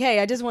 I was like, hey,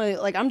 I just want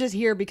to, like, I'm just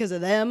here because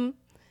of them.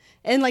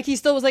 And like, he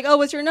still was like, oh,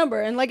 what's your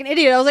number? And like an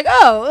idiot, I was like,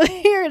 oh,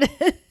 here it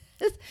is.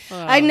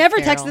 I never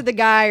texted the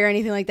guy or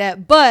anything like that,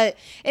 and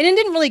it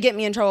didn't really get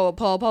me in trouble with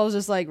Paul. Paul was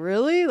just like,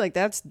 really? Like,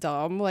 that's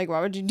dumb. Like,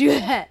 why would you do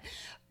that?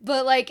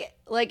 But like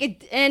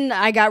it, and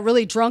I got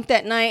really drunk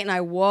that night, and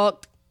I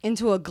walked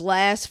into a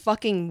glass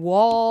fucking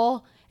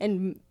wall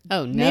and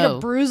made a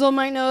bruise on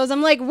my nose.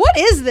 I'm like, what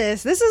is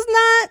this? This is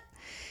not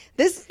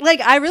this.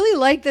 Like, I really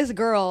like this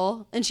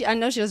girl, and I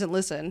know she doesn't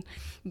listen,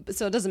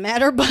 so it doesn't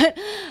matter, but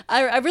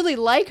I really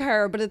like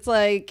her, but it's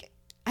like,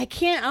 I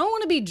don't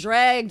want to be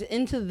dragged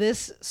into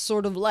this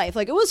sort of life.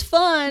 Like, it was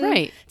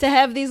fun to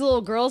have these little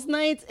girls'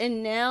 nights,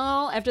 and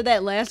now, after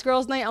that last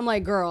girls' night, I'm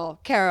like, girl,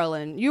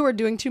 Carolyn, you are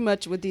doing too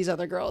much with these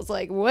other girls.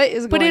 Like, what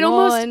is going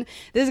on?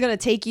 This is going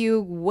to take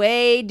you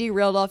way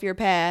derailed off your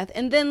path.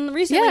 And then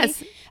recently,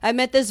 I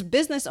met this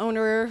business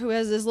owner who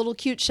has this little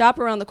cute shop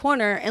around the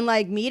corner, and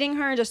like, meeting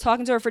her and just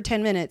talking to her for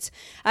 10 minutes,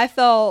 I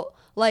felt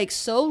like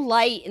so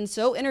light and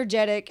so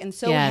energetic and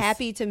so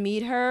happy to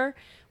meet her.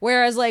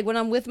 Whereas, like, when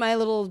I'm with my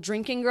little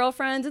drinking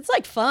girlfriends, it's,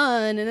 like,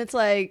 fun. And it's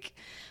like,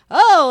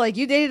 oh, like,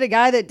 you dated a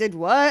guy that did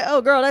what?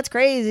 Oh, girl, that's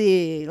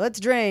crazy. Let's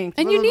drink.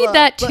 And you need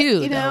that,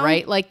 too, though,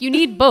 right? Like, you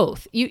need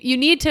both. You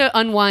need to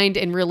unwind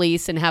and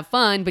release and have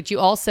fun, but you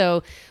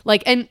also,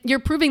 like, and you're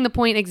proving the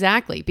point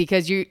exactly,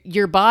 because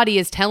your body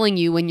is telling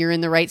you when you're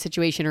in the right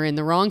situation or in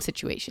the wrong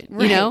situation,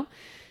 you know?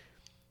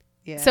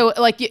 Yeah. So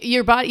like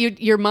your body,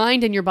 your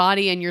mind and your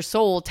body and your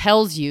soul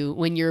tells you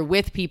when you're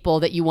with people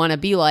that you want to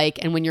be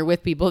like, and when you're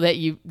with people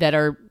that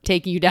are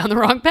taking you down the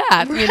wrong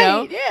path, you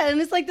know? Yeah.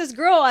 And it's like, this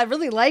girl, I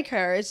really like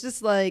her. It's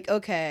just like,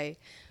 okay,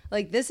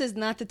 like, this is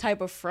not the type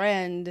of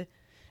friend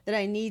that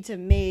I need to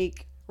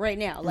make right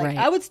now. Like,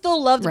 I would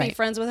still love to be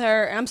friends with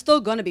her, and I'm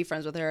still going to be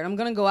friends with her, and I'm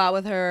going to go out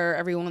with her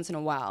every once in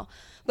a while.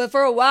 But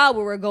for a while,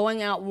 we were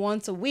going out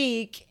once a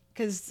week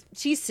because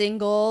she's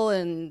single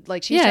and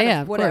like, she's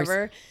trying to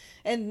whatever.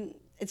 And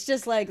it's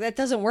just like, that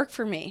doesn't work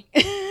for me.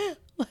 And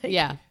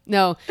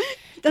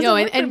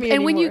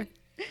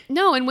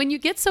when you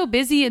get so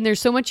busy and there's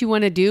so much you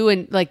want to do,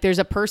 and like, there's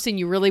a person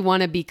you really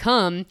want to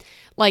become,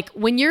 like,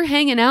 when you're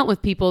hanging out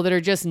with people that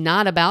are just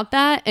not about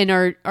that and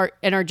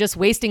are just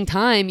wasting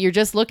time, you're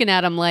just looking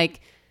at them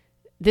like,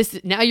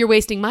 now you're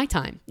wasting my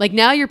time. Like,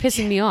 now you're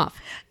pissing me off.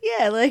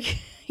 Yeah. Like,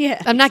 yeah.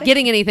 I'm not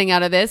getting anything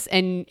out of this,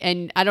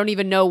 and I don't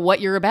even know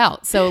what you're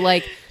about. So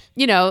like,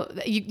 you know,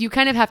 you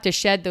kind of have to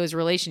shed those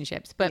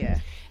relationships. But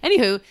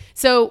anywho,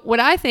 so what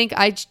I think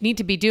I need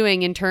to be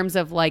doing in terms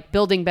of like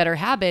building better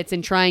habits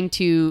and trying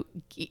to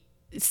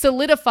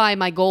solidify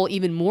my goal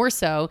even more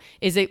so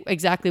is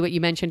exactly what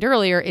you mentioned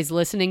earlier, is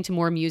listening to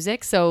more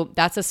music. So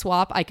that's a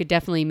swap I could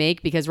definitely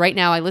make, because right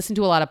now I listen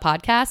to a lot of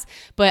podcasts,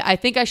 but I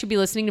think I should be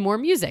listening to more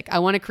music. I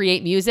want to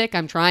create music.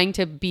 I'm trying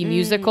to be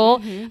musical.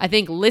 Mm-hmm. I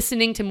think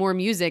listening to more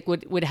music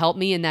would help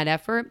me in that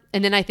effort.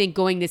 And then I think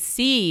going to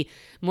see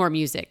more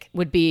music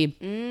would be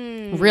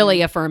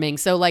really affirming.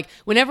 So like,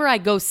 whenever I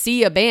go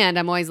see a band,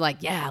 I'm always like,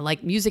 yeah,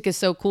 like, music is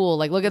so cool.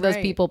 Like, look at those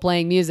people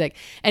playing music.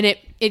 And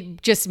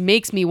it just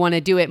makes me want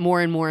to do it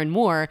more and more and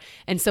more.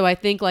 And so I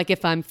think, like,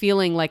 if I'm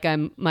feeling like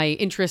my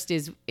interest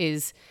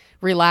is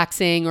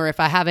relaxing, or if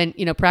I haven't,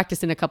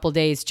 practiced in a couple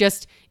days,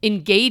 just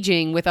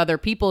engaging with other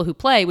people who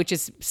play, which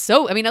is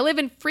I live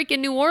in freaking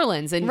New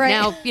Orleans, and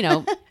now,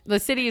 the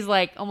city is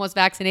like almost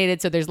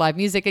vaccinated, so there's live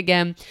music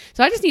again.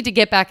 So I just need to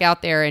get back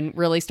out there and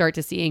really start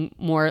to seeing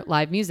more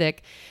live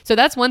music. So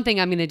that's one thing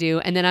I'm going to do.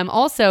 And then I'm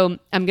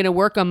going to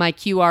work on my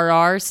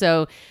QRR.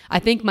 So I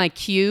think my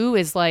Q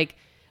is like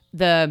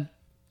the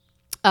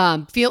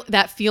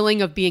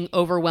feeling of being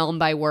overwhelmed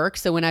by work.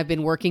 So when I've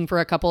been working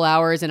for a couple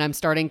hours and I'm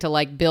starting to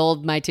like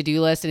build my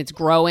to-do list and it's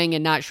growing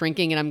and not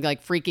shrinking and I'm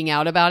like freaking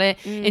out about it,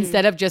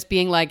 instead of just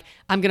being like,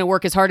 I'm going to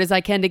work as hard as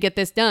I can to get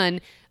this done,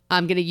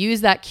 I'm going to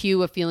use that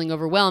cue of feeling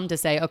overwhelmed to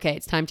say, okay,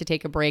 it's time to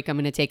take a break. I'm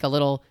going to take a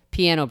little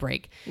piano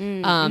break.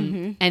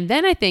 And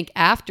then I think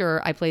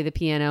after I play the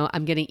piano,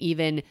 I'm going to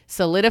even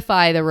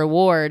solidify the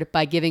reward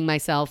by giving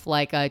myself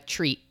like a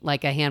treat,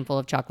 like a handful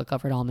of chocolate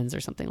covered almonds or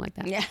something like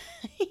that. Yeah.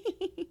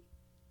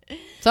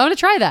 So I'm going to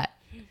try that.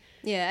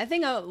 Yeah, I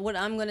think what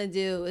I'm going to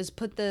do is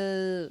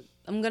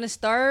I'm going to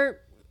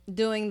start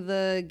doing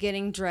the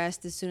getting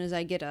dressed as soon as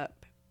I get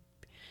up.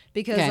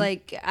 Because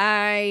like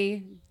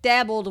I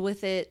dabbled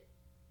with it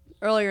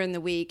earlier in the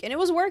week and it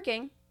was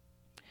working.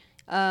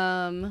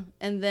 And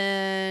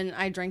then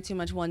I drank too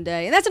much one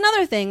day. And that's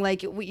another thing.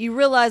 Like you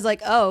realize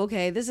like, oh,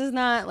 okay, this is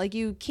not like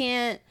you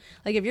can't,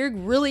 like if you're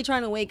really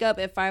trying to wake up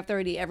at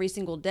 5:30 every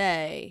single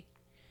day,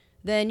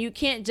 then you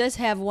can't just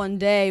have one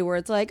day where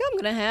it's like, I'm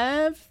going to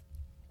have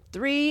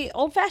 3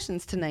 old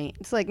fashions tonight.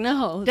 It's like,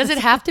 no. Does it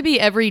have to be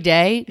every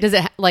day? Does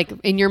it like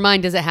in your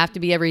mind, does it have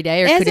to be every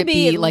day, or could it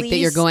be like that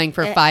you're going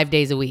for 5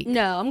 days a week?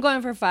 No, I'm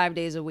going for 5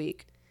 days a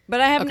week. But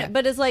I haven't.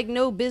 But it's like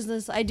no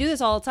business. I do this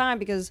all the time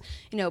because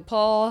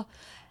Paul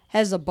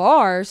has a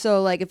bar.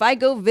 So like if I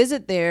go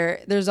visit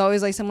there, there's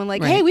always like someone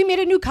like, hey, we made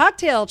a new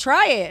cocktail.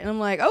 Try it. And I'm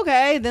like,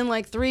 okay. Then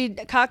like 3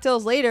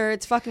 cocktails later,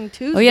 it's fucking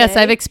Tuesday. Oh yes,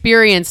 I've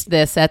experienced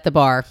this at the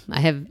bar.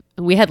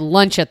 We had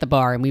lunch at the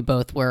bar and we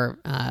both were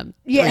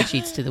 3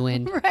 sheets to the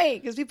wind.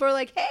 Right, because people are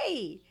like,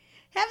 hey,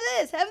 have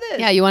this.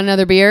 Yeah, you want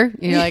another beer?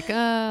 And you're like,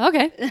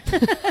 okay.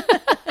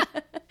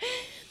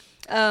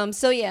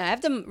 So yeah, I have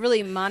to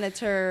really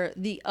monitor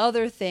the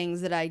other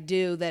things that I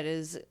do that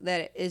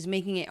is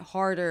making it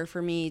harder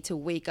for me to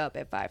wake up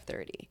at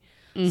 5:30.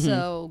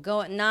 So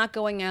not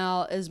going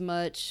out as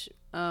much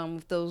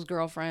with those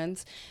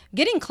girlfriends,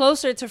 getting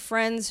closer to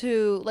friends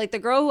who, like the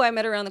girl who I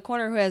met around the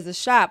corner who has the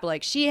shop,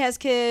 like she has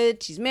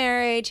kids, she's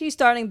married, she's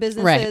starting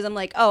businesses. Right. I'm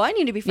like, oh, I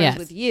need to be friends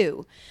with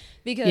you.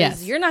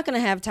 Because you're not going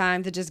to have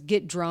time to just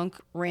get drunk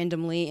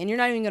randomly, and you're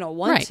not even going to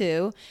want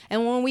to.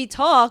 And when we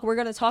talk, we're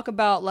going to talk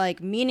about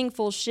like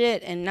meaningful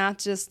shit and not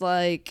just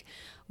like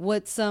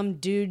what some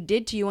dude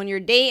did to you on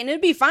your date. And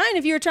it'd be fine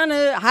if you were trying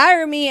to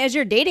hire me as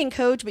your dating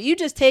coach, but you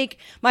just take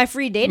my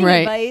free dating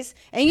advice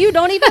and you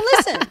don't even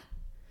listen.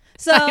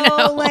 So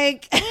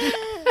like,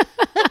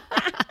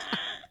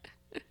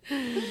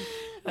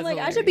 I'm like,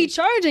 I should be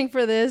charging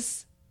for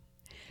this.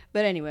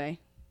 But anyway.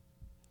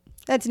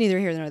 That's neither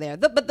here nor there.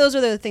 But those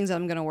are the things that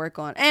I'm going to work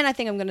on. And I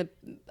think I'm going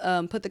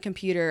to put the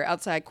computer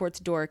outside Court's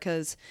door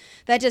because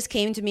that just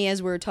came to me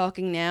as we're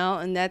talking now.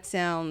 And that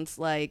sounds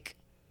like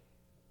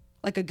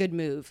a good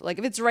move. Like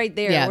if it's right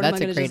there, what am I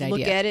going to just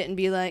look at it and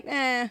be like,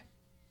 no.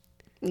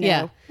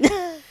 Yeah.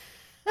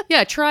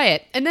 Yeah, try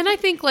it. And then I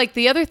think like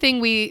the other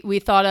thing we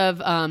thought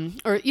of,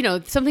 or,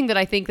 something that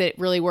I think that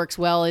really works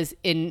well is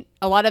in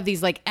a lot of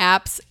these like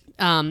apps.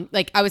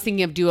 Like I was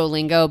thinking of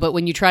Duolingo, but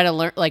when you try to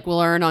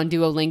learn on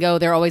Duolingo,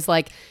 they're always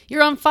like,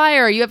 you're on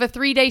fire. You have a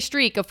 3-day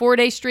streak, a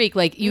 4-day streak.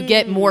 Like you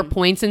get more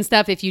points and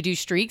stuff if you do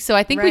streaks. So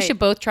I think we should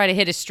both try to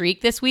hit a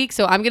streak this week.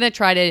 So I'm going to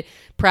try to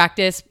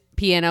practice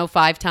piano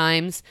 5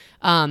 times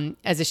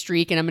as a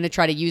streak, and I'm going to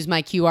try to use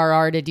my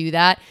QRR to do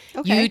that.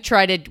 Okay. You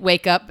try to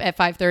wake up at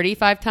 5:30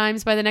 5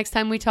 times by the next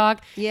time we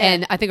talk. Yeah.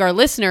 And I think our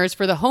listeners,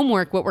 for the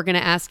homework, what we're going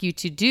to ask you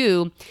to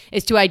do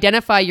is to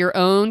identify your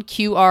own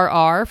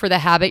QRR for the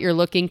habit you're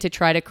looking to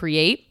try to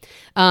create.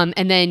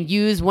 And then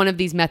use one of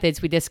these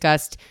methods we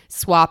discussed,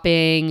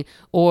 swapping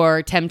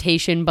or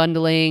temptation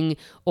bundling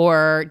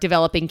or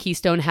developing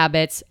keystone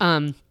habits,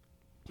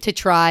 to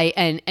try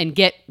and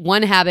get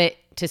one habit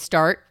to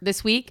start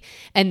this week,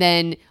 and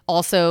then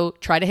also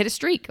try to hit a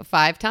streak of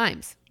 5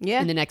 times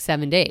in the next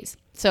 7 days.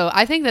 So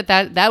I think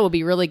that will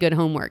be really good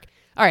homework.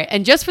 All right.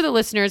 And just for the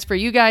listeners, for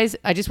you guys,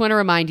 I just want to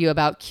remind you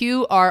about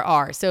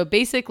QRR. So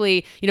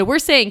basically, we're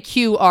saying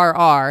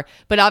QRR,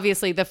 but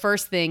obviously the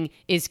first thing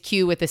is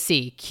Q with a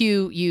C,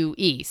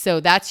 QUE. So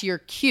that's your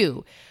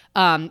Q.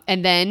 And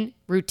then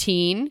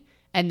routine,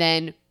 and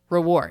then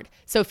reward.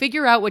 So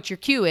figure out what your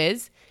Q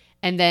is,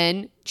 and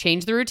then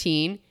change the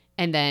routine,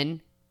 and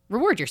then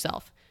reward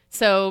yourself.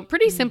 So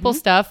pretty simple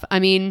stuff. I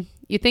mean,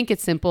 you think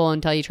it's simple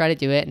until you try to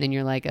do it, and then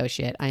you're like, oh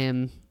shit, I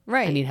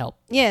need help.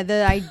 Yeah,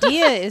 the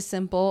idea is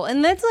simple.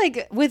 And that's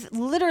like with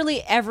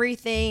literally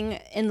everything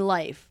in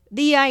life.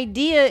 The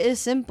idea is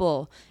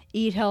simple.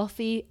 Eat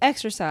healthy,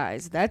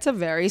 exercise. That's a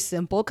very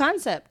simple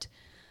concept.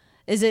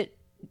 Is it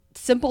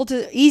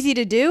easy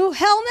to do?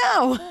 Hell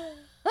no.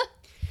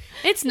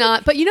 It's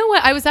not. But you know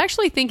what? I was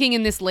actually thinking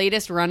in this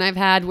latest run I've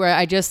had where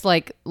I just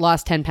like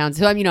lost 10 pounds.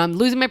 So I'm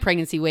losing my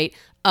pregnancy weight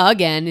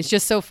again. It's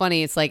just so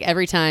funny. It's like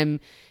every time,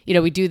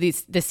 we do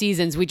the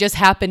seasons, we just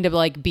happen to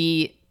like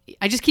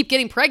I just keep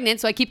getting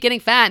pregnant, so I keep getting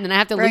fat, and then I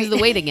have to lose the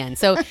weight again.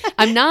 So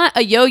I'm not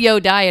a yo-yo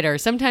dieter.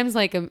 Sometimes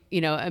like,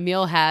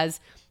 Emil has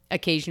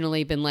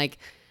occasionally been like,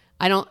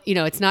 I don't,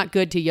 it's not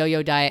good to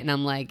yo-yo diet. And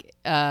I'm like,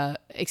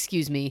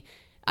 excuse me,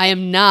 I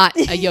am not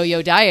a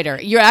yo-yo dieter.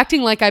 You're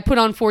acting like I put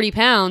on 40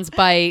 pounds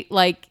by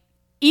like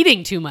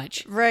eating too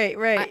much. Right.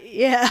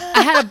 Yeah.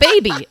 I had a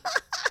baby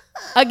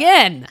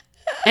again.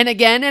 And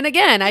again and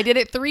again. I did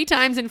it 3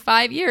 times in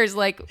 5 years.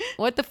 Like,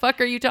 what the fuck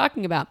are you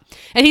talking about?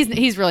 And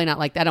he's really not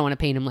like that. I don't want to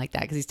paint him like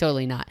that because he's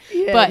totally not.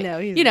 Yeah, but, no,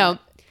 he's not.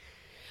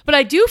 But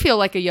I do feel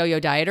like a yo-yo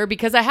dieter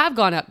because I have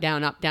gone up,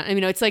 down, up, down. I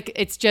mean, it's like,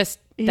 it's just,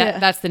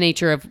 that's the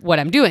nature of what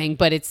I'm doing.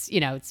 But it's,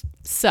 it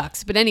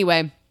sucks. But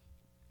anyway,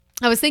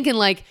 I was thinking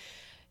like,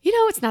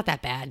 it's not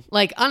that bad.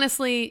 Like,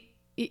 honestly,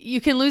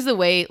 you can lose the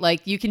weight.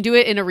 Like, you can do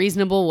it in a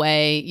reasonable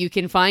way. You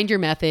can find your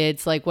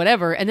methods, like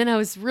whatever. And then I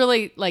was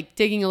really like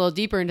digging a little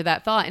deeper into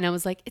that thought. And I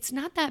was like, it's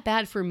not that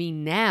bad for me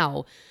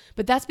now.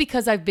 But that's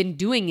because I've been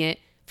doing it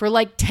for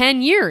like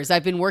 10 years.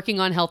 I've been working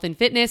on health and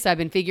fitness. I've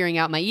been figuring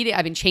out my eating.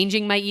 I've been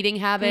changing my eating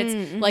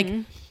habits. Like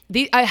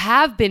I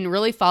have been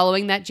really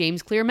following that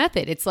James Clear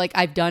method. It's like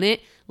I've done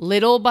it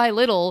little by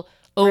little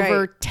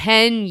over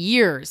 10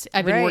 years.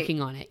 I've been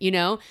working on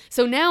it,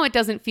 So now it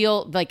doesn't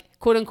feel like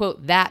quote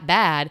unquote that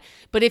bad.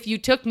 But if you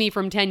took me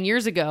from 10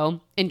 years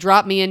ago and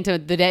dropped me into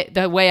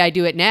the way I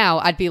do it now,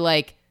 I'd be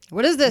like,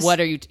 what is this? What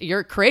are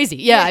you're crazy.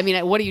 Yeah. I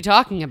mean, what are you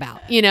talking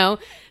about?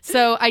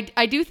 So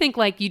I do think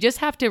like you just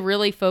have to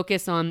really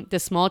focus on the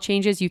small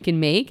changes you can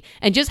make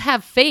and just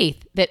have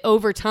faith that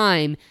over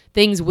time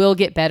things will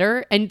get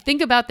better. And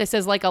think about this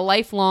as like a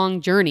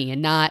lifelong journey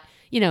and not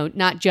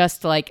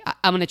just like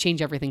I'm going to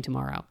change everything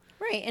tomorrow.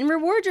 Right. And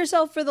reward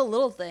yourself for the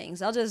little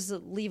things. I'll just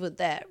leave with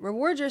that.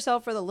 Reward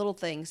yourself for the little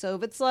things. So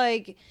if it's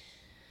like,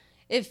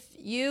 if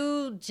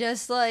you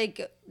just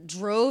like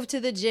drove to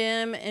the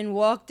gym and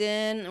walked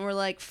in and were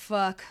like,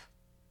 fuck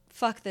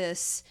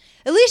this.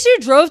 At least you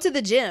drove to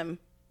the gym.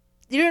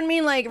 You know what I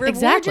mean? Like,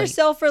 reward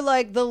yourself for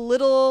like the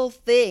little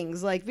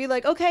things. Like, be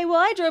like, okay, well,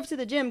 I drove to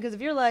the gym. Because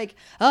if you're like,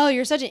 oh,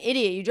 you're such an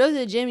idiot. You drove to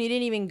the gym. You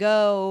didn't even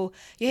go.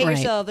 You hate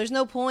yourself. There's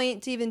no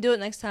point to even do it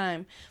next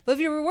time. But if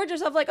you reward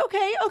yourself like,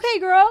 okay,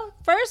 girl.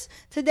 First,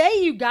 today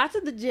you got to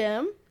the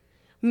gym.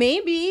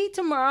 Maybe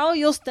tomorrow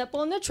you'll step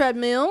on the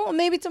treadmill.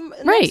 Maybe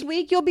next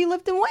week you'll be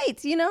lifting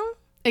weights,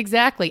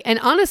 Exactly. And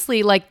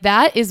honestly, like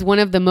that is one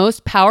of the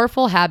most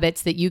powerful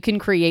habits that you can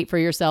create for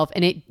yourself.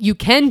 And you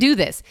can do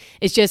this.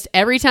 It's just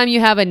every time you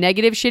have a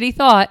negative, shitty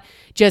thought,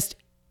 just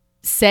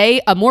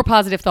say a more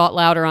positive thought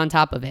louder on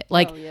top of it.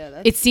 Like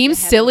it seems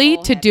silly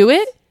to do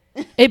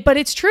it, but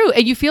it's true.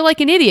 And you feel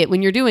like an idiot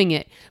when you're doing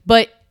it,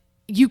 but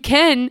you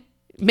can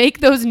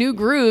make those new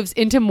grooves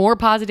into more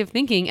positive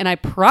thinking. And I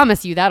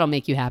promise you that'll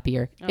make you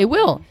happier. It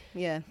will.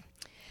 Yeah.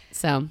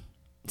 So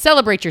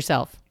celebrate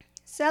yourself.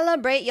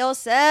 Celebrate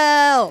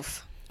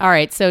yourself. All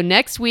right. So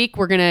next week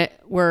we're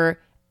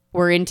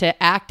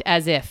into act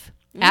as if.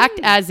 Act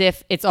as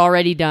if it's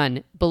already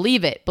done.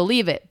 Believe it.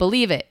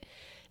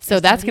 So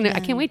that's gonna. I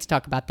can't wait to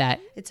talk about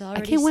that. It's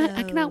already.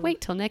 I cannot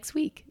wait till next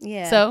week.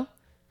 Yeah. So,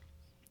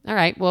 all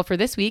right. Well, for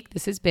this week,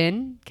 this has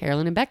been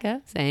Carolyn and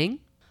Becca saying,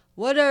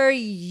 "What are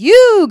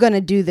you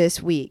gonna do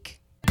this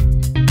week?"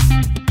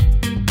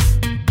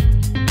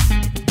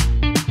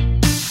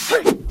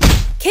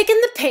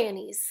 Kicking the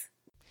panties.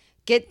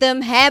 Get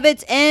them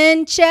habits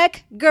in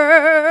check,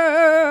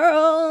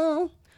 girl.